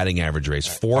in the batting average race,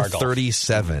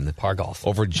 437 par golf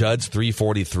over Judd's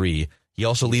 343. He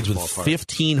also leads with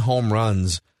 15 home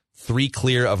runs, 3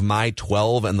 clear of my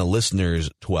 12 and the listeners'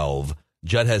 12.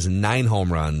 Judd has 9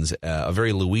 home runs, a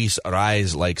very Luis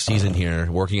Arraez-like season here,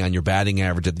 working on your batting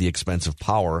average at the expense of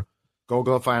power. Gold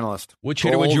Glove finalist. Which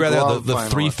hitter would you rather have, the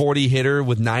 340 hitter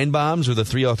with 9 bombs or the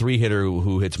 303 hitter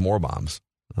who hits more bombs?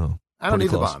 Oh, I don't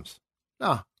need the bombs.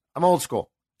 No, I'm old school.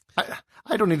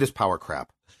 I don't need this power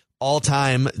crap. All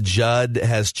time, Judd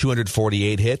has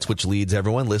 248 hits, which leads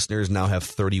everyone. Listeners now have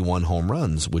 31 home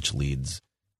runs, which leads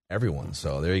everyone.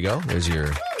 So there you go. There's your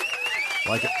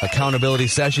accountability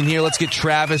session here. Let's get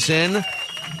Travis in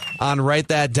on Write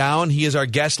That Down. He is our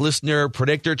guest listener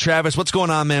predictor. Travis, what's going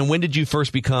on, man? When did you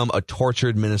first become a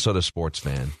tortured Minnesota sports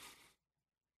fan?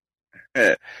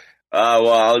 Well,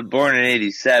 I was born in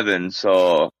 87,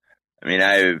 so, I mean,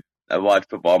 I watched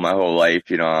football my whole life,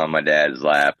 on my dad's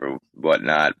lap or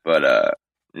whatnot, but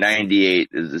 98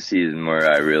 is the season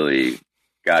where I really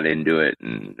got into it,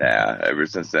 and ever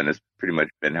since then, it's pretty much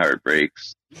been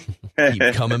heartbreaks.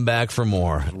 Keep coming back for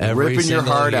more. Every Ripping your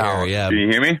heart year. out. Yeah. Can you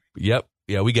hear me? Yep.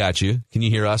 Yeah, we got you. Can you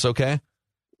hear us okay?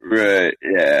 Right,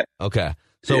 yeah. Okay.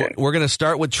 So we're going to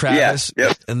start with Travis,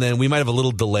 and then we might have a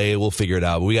little delay. We'll figure it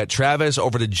out. We got Travis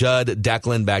over to Judd,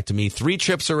 Declan back to me. 3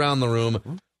 trips around the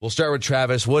room. We'll start with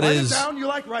Travis. Write it down. You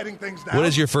like writing things down. What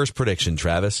is your first prediction,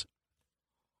 Travis?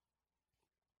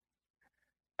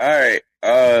 All right.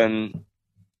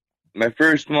 My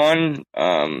first one,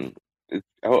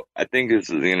 I think this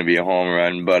is going to be a home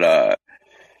run, but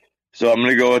so I'm going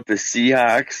to go with the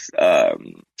Seahawks.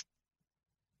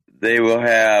 They will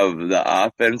have the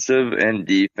offensive and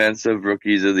defensive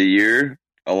rookies of the year,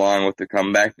 along with the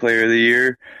comeback player of the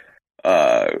year.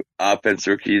 Offense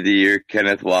rookie of the year,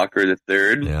 Kenneth Walker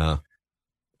III. Yeah.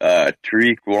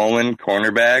 Tariq Woolen,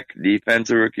 cornerback,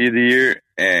 defensive rookie of the year,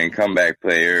 and comeback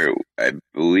player, I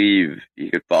believe he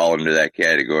could fall into that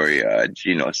category,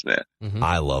 Geno Smith. Mm-hmm.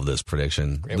 I love this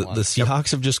prediction. The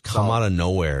Seahawks have just come out of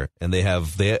nowhere, and they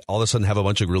all of a sudden have a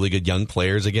bunch of really good young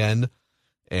players again.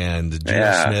 And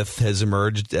Geno Smith has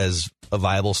emerged as a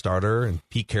viable starter, and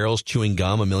Pete Carroll's chewing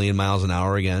gum a million miles an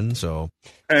hour again. So,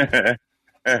 yeah.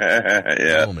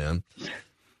 Oh man,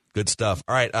 good stuff.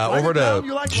 All right, over to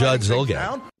Judd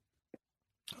Zulgad.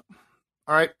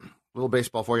 All right, little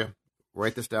baseball for you.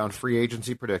 Write this down. Free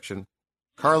agency prediction.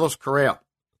 Carlos Correa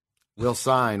will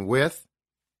sign with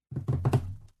the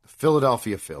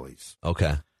Philadelphia Phillies.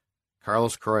 Okay.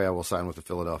 Carlos Correa will sign with the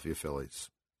Philadelphia Phillies.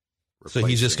 So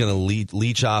he's just going to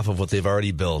leech off of what they've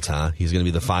already built, huh? He's going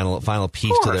to be the final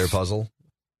piece to their puzzle.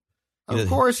 Of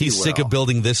course, he's sick of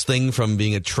building this thing from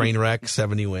being a train wreck.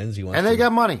 70 wins. And they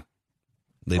got money.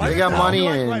 They got money,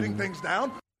 and writing things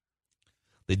down.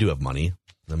 They do have money.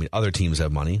 I mean, other teams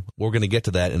have money. We're going to get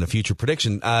to that in a future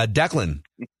prediction. Declan,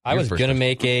 I was going to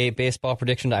make a baseball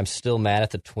prediction. I'm still mad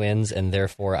at the Twins, and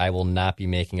therefore I will not be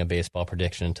making a baseball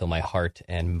prediction until my heart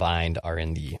and mind are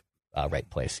in the right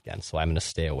place again. So I'm going to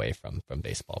stay away from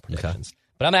baseball predictions. Okay.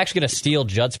 But I'm actually going to steal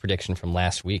Judd's prediction from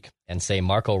last week and say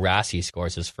Marco Rossi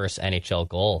scores his first NHL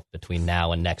goal between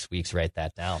now and next week's. Write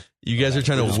that down. You guys are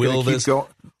trying to will this.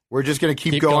 We're just going to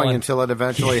keep going until it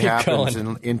eventually happens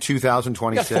in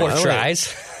 2026. Got 4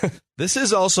 tries. This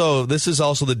is also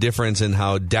the difference in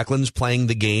how Declan's playing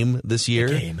the game this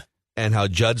year and how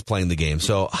Judd's playing the game.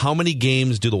 So how many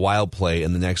games do the Wild play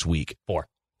in the next week? 4.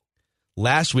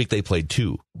 Last week they played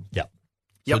 2. Yep.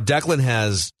 So Declan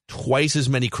has twice as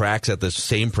many cracks at the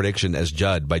same prediction as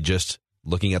Judd by just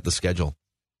looking at the schedule.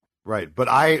 Right, but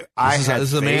this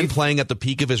is a man playing at the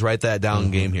peak of his write that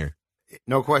down game here.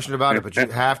 No question about it, but you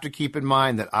have to keep in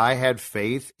mind that I had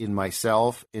faith in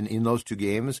myself in those 2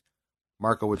 games.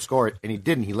 Marco would score it, and he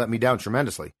didn't. He let me down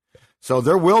tremendously. So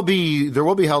there will be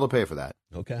hell to pay for that.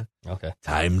 Okay.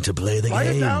 Time to play the game.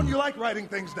 Write it down. You like writing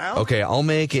things down. Okay, I'll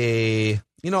make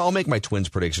my Twins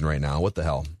prediction right now. What the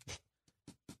hell?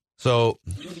 So,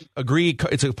 agree.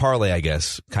 It's a parlay, I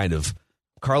guess, kind of.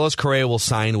 Carlos Correa will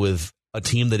sign with a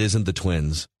team that isn't the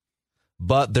Twins,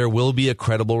 but there will be a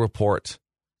credible report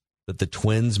that the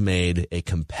Twins made a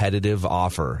competitive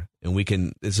offer, and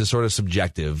this is sort of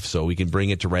subjective, so we can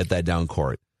bring it to write that down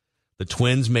court. The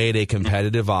Twins made a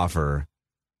competitive offer,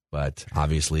 but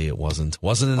obviously it wasn't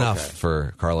enough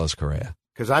for Carlos Correa.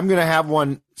 Because I'm going to have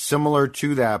one similar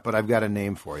to that, but I've got a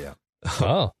name for you. Oh,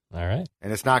 all right.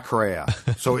 And it's not Correa.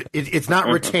 So it's not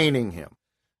retaining him.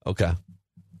 Okay.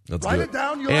 Let's Write do it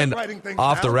down. You and like writing things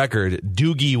off down. the record,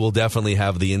 Doogie will definitely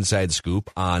have the inside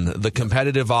scoop on the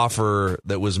competitive offer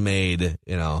that was made,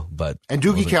 but. And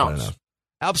Doogie counts.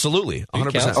 Absolutely.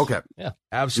 100%. Okay. Yeah.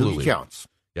 Absolutely. Doogie counts.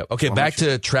 Yep. Okay, back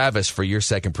to Travis for your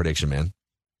second prediction, man.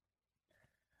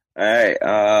 All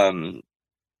right.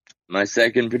 My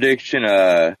second prediction,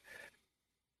 the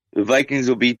Vikings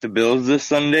will beat the Bills this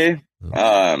Sunday.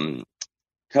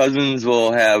 Cousins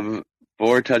will have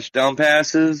 4 touchdown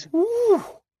passes. Woo.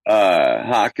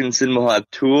 Hawkinson will have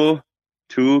two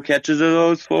catches of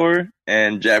those 4,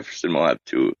 and Jefferson will have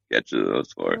 2 catches of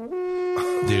those 4.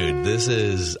 Dude, I love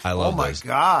this. Oh, my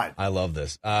God. I love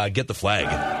this. Get the flag.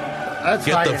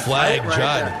 Get the flag, right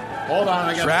Judd. there. Hold on.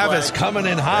 I got Travis the flag.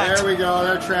 coming in hot. There we go.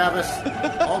 There, Travis.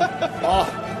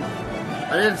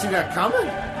 I didn't see that coming.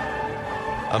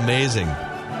 Amazing.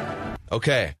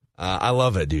 Okay. I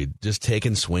love it, dude. Just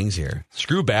taking swings here.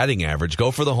 Screw batting average.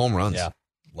 Go for the home runs. Yeah.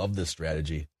 Love this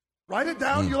strategy. Write it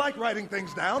down. You like writing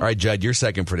things down. All right, Judd, your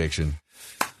second prediction.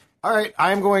 All right.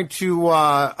 I'm going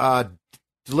to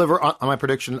deliver on my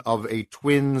prediction of a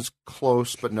Twins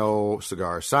close but no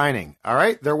cigar signing. All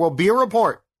right, there will be a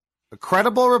report, a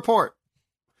credible report,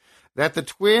 that the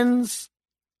Twins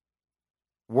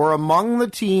were among the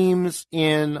teams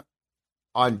in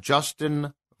on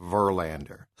Justin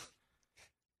Verlander.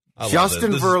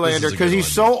 Justin Verlander, because he's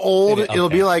so old, it'll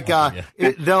be like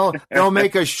they'll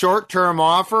make a short-term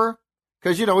offer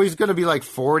because he's going to be like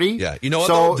 40. Yeah, you know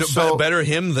what? So better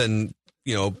him than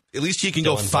at least he can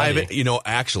go 5.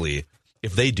 Actually,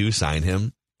 if they do sign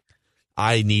him,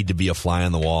 I need to be a fly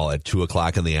on the wall at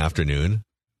 2:00 in the afternoon,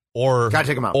 or gotta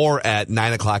take him out, or at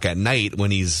 9:00 at night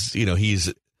when he's in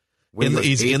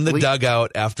the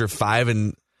dugout after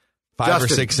 5 or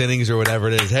 6 innings or whatever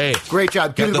it is. Hey, great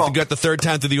job. Got the third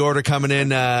time through the order coming in.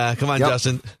 Come on,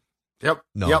 Justin. Yep.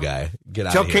 Guy. Get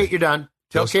out Tell of here. Kate you're done.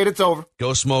 Tell Kate it's over.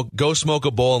 Go smoke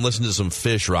a bowl and listen to some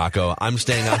Fish, Rocco. I'm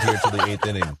staying out here till the 8th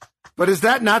inning. But is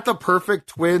that not the perfect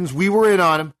Twins? We were in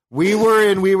on him. We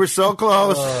were so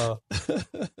close.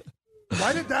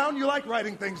 Write it down. You like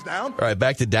writing things down. All right,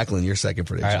 back to Declan, your second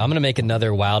prediction. All right, I'm going to make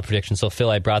another Wild prediction. So, Phil,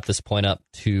 I brought this point up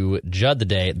to Judd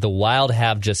today. The Wild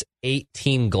have just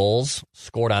 18 goals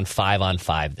scored on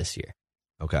 5-on-5 this year.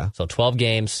 Okay. So, 12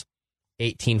 games,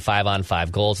 18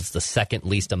 5-on-5 goals. It's the second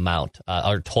least amount,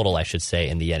 or total, I should say,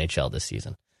 in the NHL this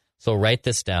season. So, write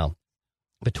this down.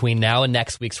 Between now and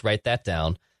next week's, write that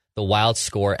down. The Wild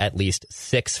score at least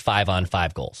 6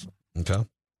 5-on-5 goals. Okay.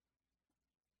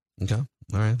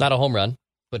 All right. Not a home run,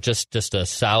 but just a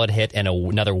solid hit and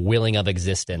another willing of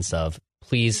existence of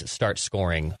please start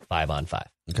scoring 5-on-5.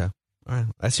 Okay. All right.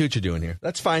 I see what you're doing here.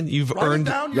 That's fine. You've Write earned.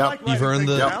 it down. You've earned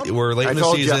the. Down. We're late in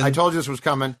the season. I told you this was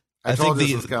coming. I think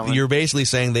you're basically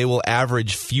saying they will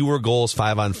average fewer goals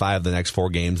 5-on-5 the next 4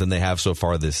 games than they have so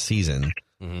far this season.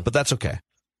 Mm-hmm. But that's okay.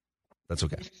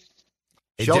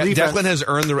 Declan Declan has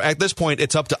earned at this point,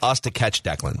 it's up to us to catch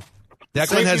Declan.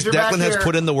 Declan has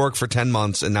put in the work for 10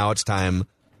 months, and now it's time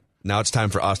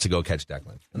for us to go catch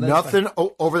Declan. Nothing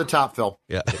over the top, Phil.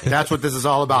 Yeah. That's what this is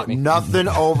all about. Nothing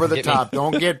over the top.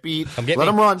 Don't get beat. Let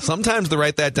them run. Sometimes the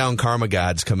write that down karma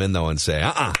gods come in, though, and say,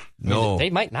 no. They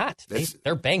might not.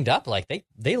 They're banged up. Like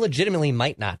they legitimately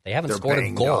might not. They haven't scored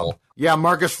a goal. Up. Yeah,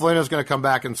 Marcus Flynn is going to come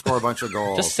back and score a bunch of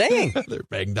goals. Just saying. They're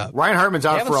banged up. Ryan Hartman's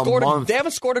out for a month. They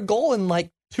haven't scored a goal in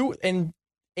like 2 and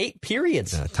 8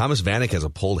 periods. Thomas Vanek has a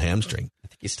pulled hamstring. I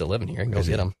think he's still living here. Go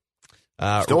get him.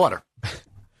 Stillwater.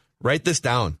 Write this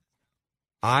down.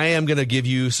 I am going to give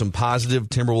you some positive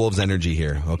Timberwolves energy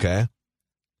here, okay?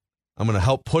 I'm going to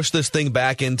help push this thing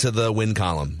back into the win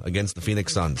column against the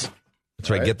Phoenix Suns.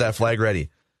 That's right. Get that flag ready.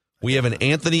 We have an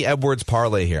Anthony Edwards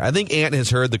parlay here. I think Ant has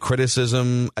heard the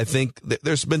criticism. I think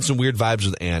there's been some weird vibes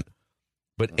with Ant,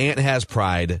 but Ant has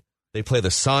pride. They play the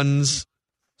Suns.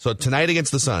 So tonight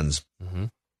against the Suns. Mm-hmm.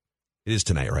 It is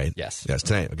tonight, right? Yes. Yes,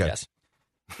 tonight. Okay. Yes.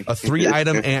 A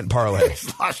 3-item Ant parlay.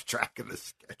 Lost track of the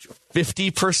schedule.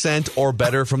 50% or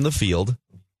better from the field,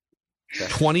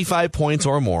 25 points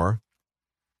or more,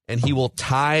 and he will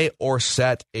tie or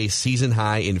set a season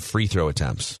high in free throw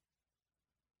attempts.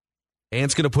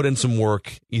 Ant's going to put in some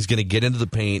work. He's going to get into the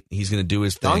paint. He's going to do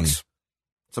his thing. Dunks?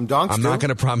 Some dunks, I'm not going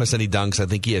to promise any dunks. I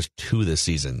think he has 2 this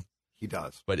season. He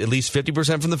does. But at least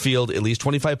 50% from the field, at least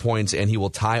 25 points, and he will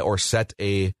tie or set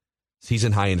a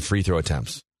season high in free throw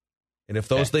attempts. And if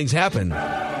those things happen,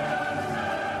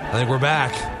 I think we're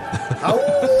back.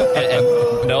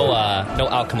 and no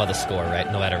outcome of the score, right?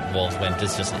 No matter Wolves win.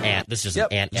 This is just an Ant. This is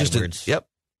just an Ant Edwards.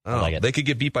 I like it. They could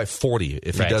get beat by 40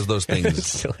 if he does those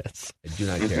things. I do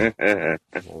not care.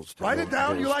 Write it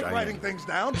down. You like writing things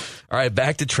down. All right,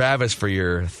 back to Travis for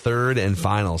your third and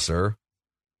final, sir.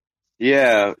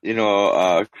 Yeah,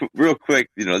 real quick,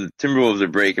 the Timberwolves are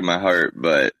breaking my heart,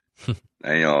 but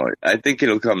I think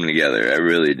it'll come together. I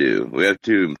really do. We have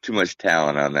too much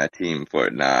talent on that team for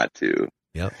it not to.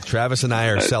 Yep. Travis and I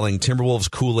are selling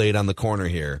Timberwolves Kool-Aid on the corner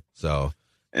here, so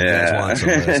if you guys want some,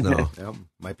 let us know. Yep,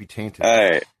 might be tainted. All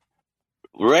right.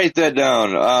 Write that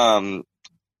down.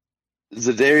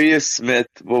 Zadarius Smith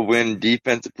will win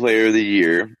Defensive Player of the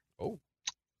Year.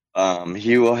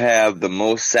 He will have the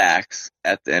most sacks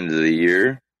at the end of the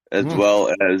year, as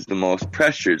well as the most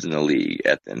pressures in the league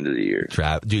at the end of the year.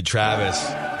 Travis.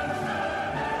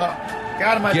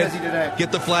 God, am I busy today?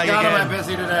 Get the flag God, again. am I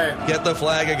busy today? Get the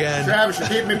flag again. Travis, you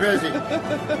keep me busy. Woo,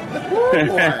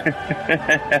 boy.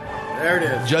 There it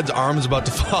is. Judd's arm's about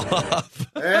to fall off.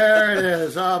 There it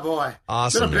is. Oh, boy.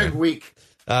 Awesome. It's been a big week.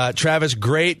 Travis,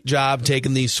 great job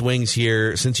taking these swings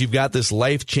here. Since you've got this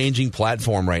life-changing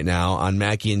platform right now on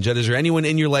Mackey and Judd, is there anyone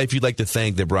in your life you'd like to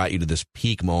thank that brought you to this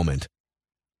peak moment?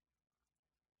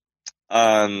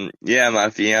 Yeah, my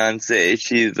fiance,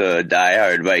 she's a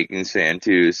diehard Vikings fan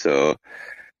too, so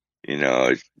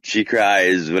she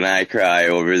cries when I cry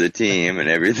over the team and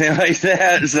everything like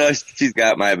that. So she's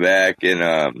got my back.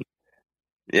 And,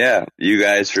 yeah, you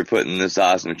guys for putting this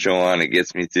awesome show on. It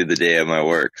gets me through the day of my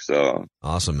work. So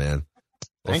awesome, man.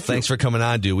 Well, thanks for coming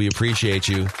on, dude. We appreciate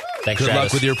you. Thanks, Good Travis.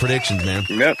 luck with your predictions, man.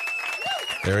 Yep.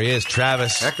 There he is,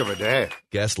 Travis. Heck of a day.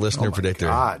 Guest listener predictor.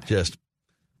 God. Just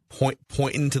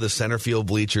pointing to the center field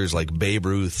bleachers like Babe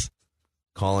Ruth,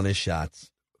 calling his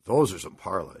shots. Those are some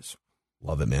parlays.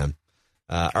 Love it, man.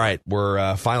 All right,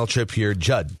 we're final trip here.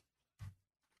 Judd.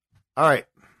 All right,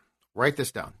 write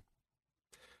this down.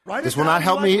 This will not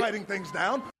help me writing things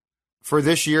down for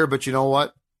this year, but you know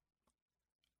what?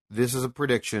 This is a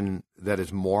prediction that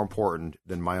is more important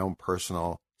than my own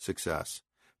personal success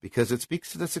because it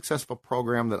speaks to the successful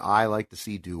program that I like to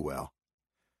see do well.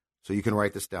 So you can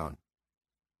write this down.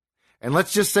 And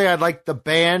let's just say I'd like the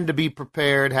band to be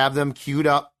prepared, have them queued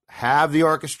up, have the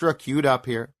orchestra queued up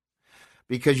here,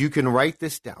 because you can write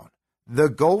this down. The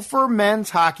Gopher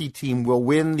men's hockey team will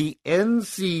win the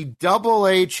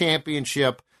NCAA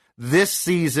championship this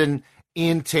season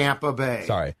in Tampa Bay.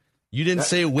 Sorry. You didn't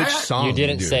say which song. You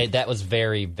didn't say. That was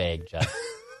very vague, Jeff.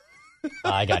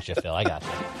 I got you, Phil. I got you.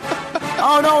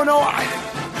 Oh, no.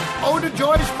 Ode to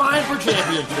Joy's fine for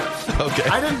championships. Okay.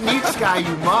 I didn't need Sky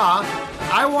Yuma.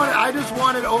 I just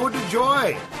wanted Ode to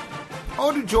Joy.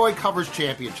 Ode to Joy covers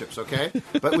championships, okay?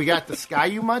 But we got the Sky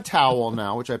Yuma towel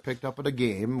now, which I picked up at a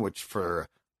game, which for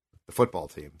the football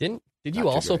team. Did you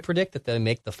also predict that they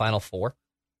make the Final Four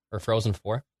or Frozen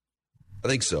Four? I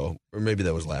think so. Or maybe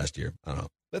that was last year. I don't know.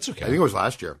 That's okay. I think it was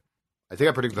last year. I think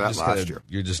I predicted that last year.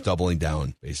 You're just doubling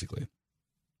down, basically.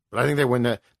 But I think they win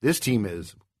that. This team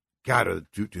is, God,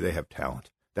 do they have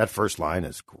talent? That first line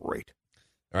is great.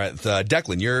 All right,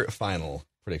 Declan, your final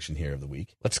prediction here of the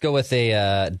week. Let's go with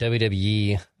a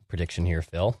WWE prediction here,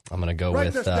 Phil. I'm going to go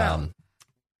with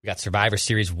we got Survivor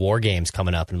Series War Games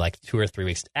coming up in like 2 or 3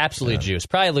 weeks. Absolutely juice.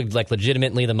 Probably like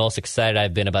legitimately the most excited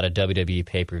I've been about a WWE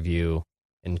pay-per-view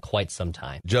in quite some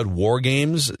time. Judd, War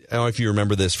Games, I don't know if you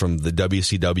remember this from the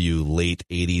WCW late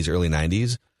 80s, early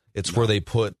 90s. It's where they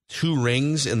put 2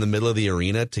 rings in the middle of the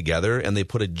arena together, and they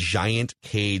put a giant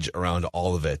cage around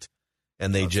all of it.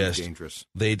 And they That's dangerous.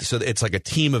 So it's like a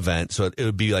team event. So it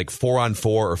would be like 4-on-4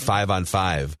 or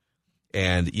 5-on-5.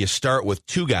 And you start with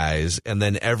 2 guys, and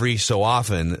then every so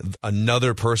often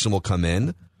another person will come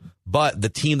in. But the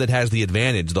team that has the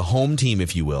advantage, the home team,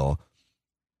 if you will,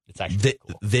 it's actually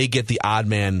they get the odd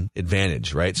man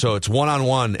advantage, right? So it's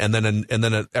 1-on-1, and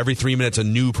then every 3 minutes a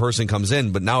new person comes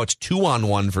in. But now it's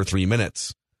 2-on-1 for 3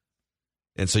 minutes,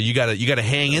 and so you gotta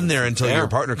hang in there until your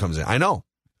partner comes in. I know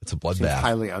it's a bloodbath,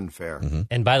 highly unfair. Mm-hmm.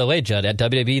 And by the way, Judd, at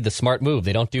WWE, the smart move,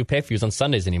 they don't do pay-per-views on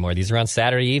Sundays anymore. These are on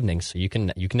Saturday evenings, so you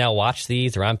can now watch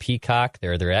these. They're on Peacock.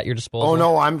 They're at your disposal. Oh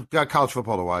no, I've got college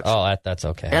football to watch. Oh, that's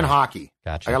okay. And hockey.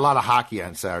 Gotcha. I got a lot of hockey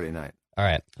on Saturday night. All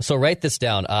right, so write this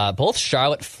down. Both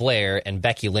Charlotte Flair and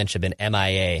Becky Lynch have been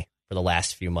MIA for the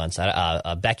last few months.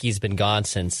 Becky's been gone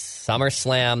since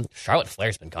SummerSlam. Charlotte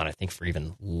Flair's been gone, I think, for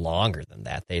even longer than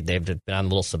that. They've been on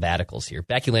little sabbaticals here.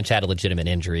 Becky Lynch had a legitimate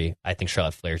injury. I think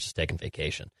Charlotte Flair's just taking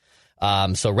vacation.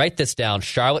 So write this down.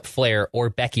 Charlotte Flair or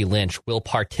Becky Lynch will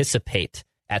participate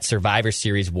at Survivor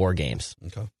Series War Games.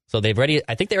 Okay. So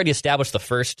I think they already established the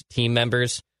first team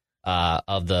members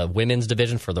of the women's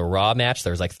division for the Raw match.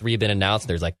 There's like 3 been announced.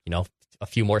 There's like, a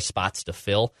few more spots to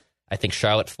fill. I think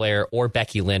Charlotte Flair or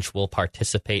Becky Lynch will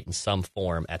participate in some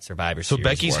form at Survivor Series. So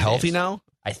Becky's War healthy Games. now?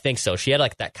 I think so. She had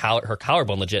like that her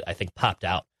collarbone legit, I think, popped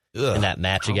out in that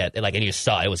match again. Like, and you just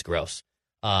saw it was gross.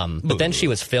 But then she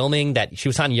was filming that. She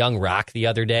was on Young Rock the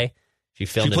other day. She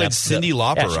filmed. She played Cyndi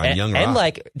Lauper on Young Rock. And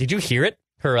like, did you hear it?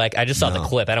 Her I just saw the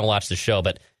clip. I don't watch the show,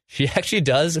 but she actually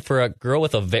does for a girl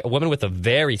with a woman with a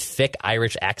very thick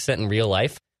Irish accent in real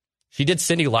life. She did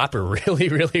Cyndi Lauper really,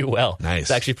 really well. Nice.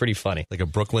 It's actually pretty funny. Like a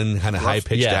Brooklyn kind of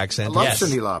high-pitched accent. I love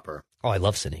Cyndi Lauper. Oh, I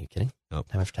love Cyndi. Are you kidding? Nope.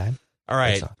 How much time? All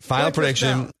right. Final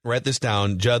prediction. Write this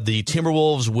down. Judd, the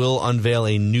Timberwolves will unveil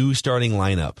a new starting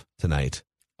lineup tonight.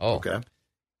 Oh. Okay.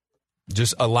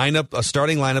 Just a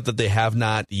starting lineup that they have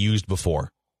not used before.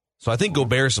 So I think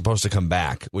Gobert is supposed to come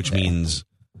back, which means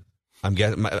I'm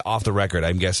guessing off the record.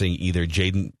 I'm guessing either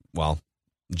Jaden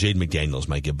McDaniels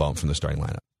might get bumped from the starting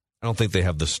lineup. I don't think they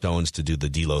have the stones to do the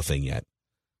D'Lo thing yet.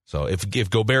 So if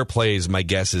Gobert plays, my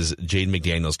guess is Jaden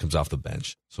McDaniels comes off the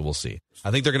bench. So we'll see.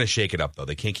 I think they're going to shake it up though.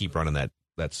 They can't keep running that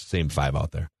same 5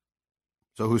 out there.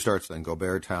 So who starts then?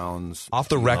 Gobert, Towns. Off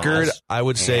the record, I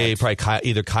would say probably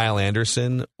either Kyle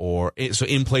Anderson or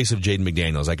in place of Jaden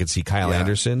McDaniels, I could see Kyle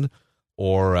Anderson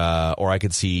or I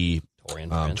could see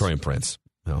Taurean Prince.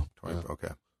 No. Okay.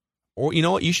 Or you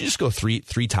know what? You should just go three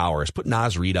towers. Put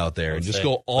Naz Reid out there and just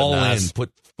go all in.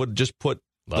 Put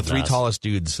the three tallest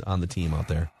dudes on the team out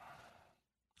there.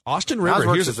 Austin Rivers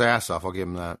works his ass off. I'll give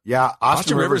him that. Yeah,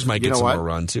 Austin Rivers might get some more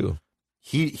run too.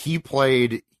 He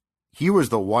played. He was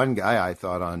the one guy I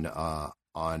thought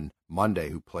on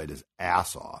Monday who played his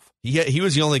ass off. He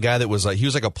was the only guy that was like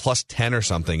a +10 or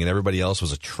something, and everybody else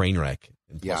was a train wreck.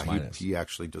 He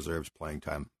actually deserves playing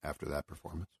time after that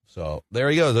performance. So there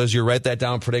you go. Those are your write that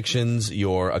down predictions,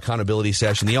 your accountability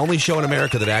session. The only show in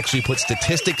America that actually puts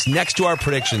statistics next to our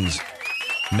predictions.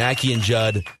 Mackey and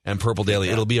Judd and Purple Daily.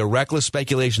 It'll be a reckless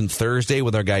speculation Thursday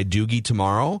with our guy Doogie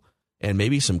tomorrow, and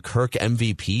maybe some Kirk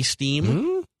MVP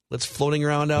steam that's floating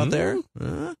around out there.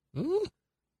 Oh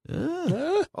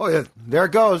yeah, there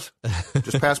it goes.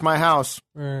 Just past my house.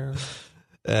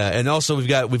 And also we've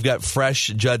got fresh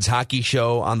Judd's Hockey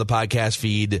Show on the podcast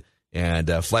feed, and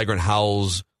Flagrant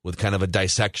Howls with kind of a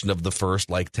dissection of the first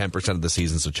 10% of the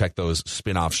season. So check those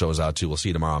spin-off shows out too. We'll see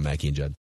you tomorrow on Mackey and Judd.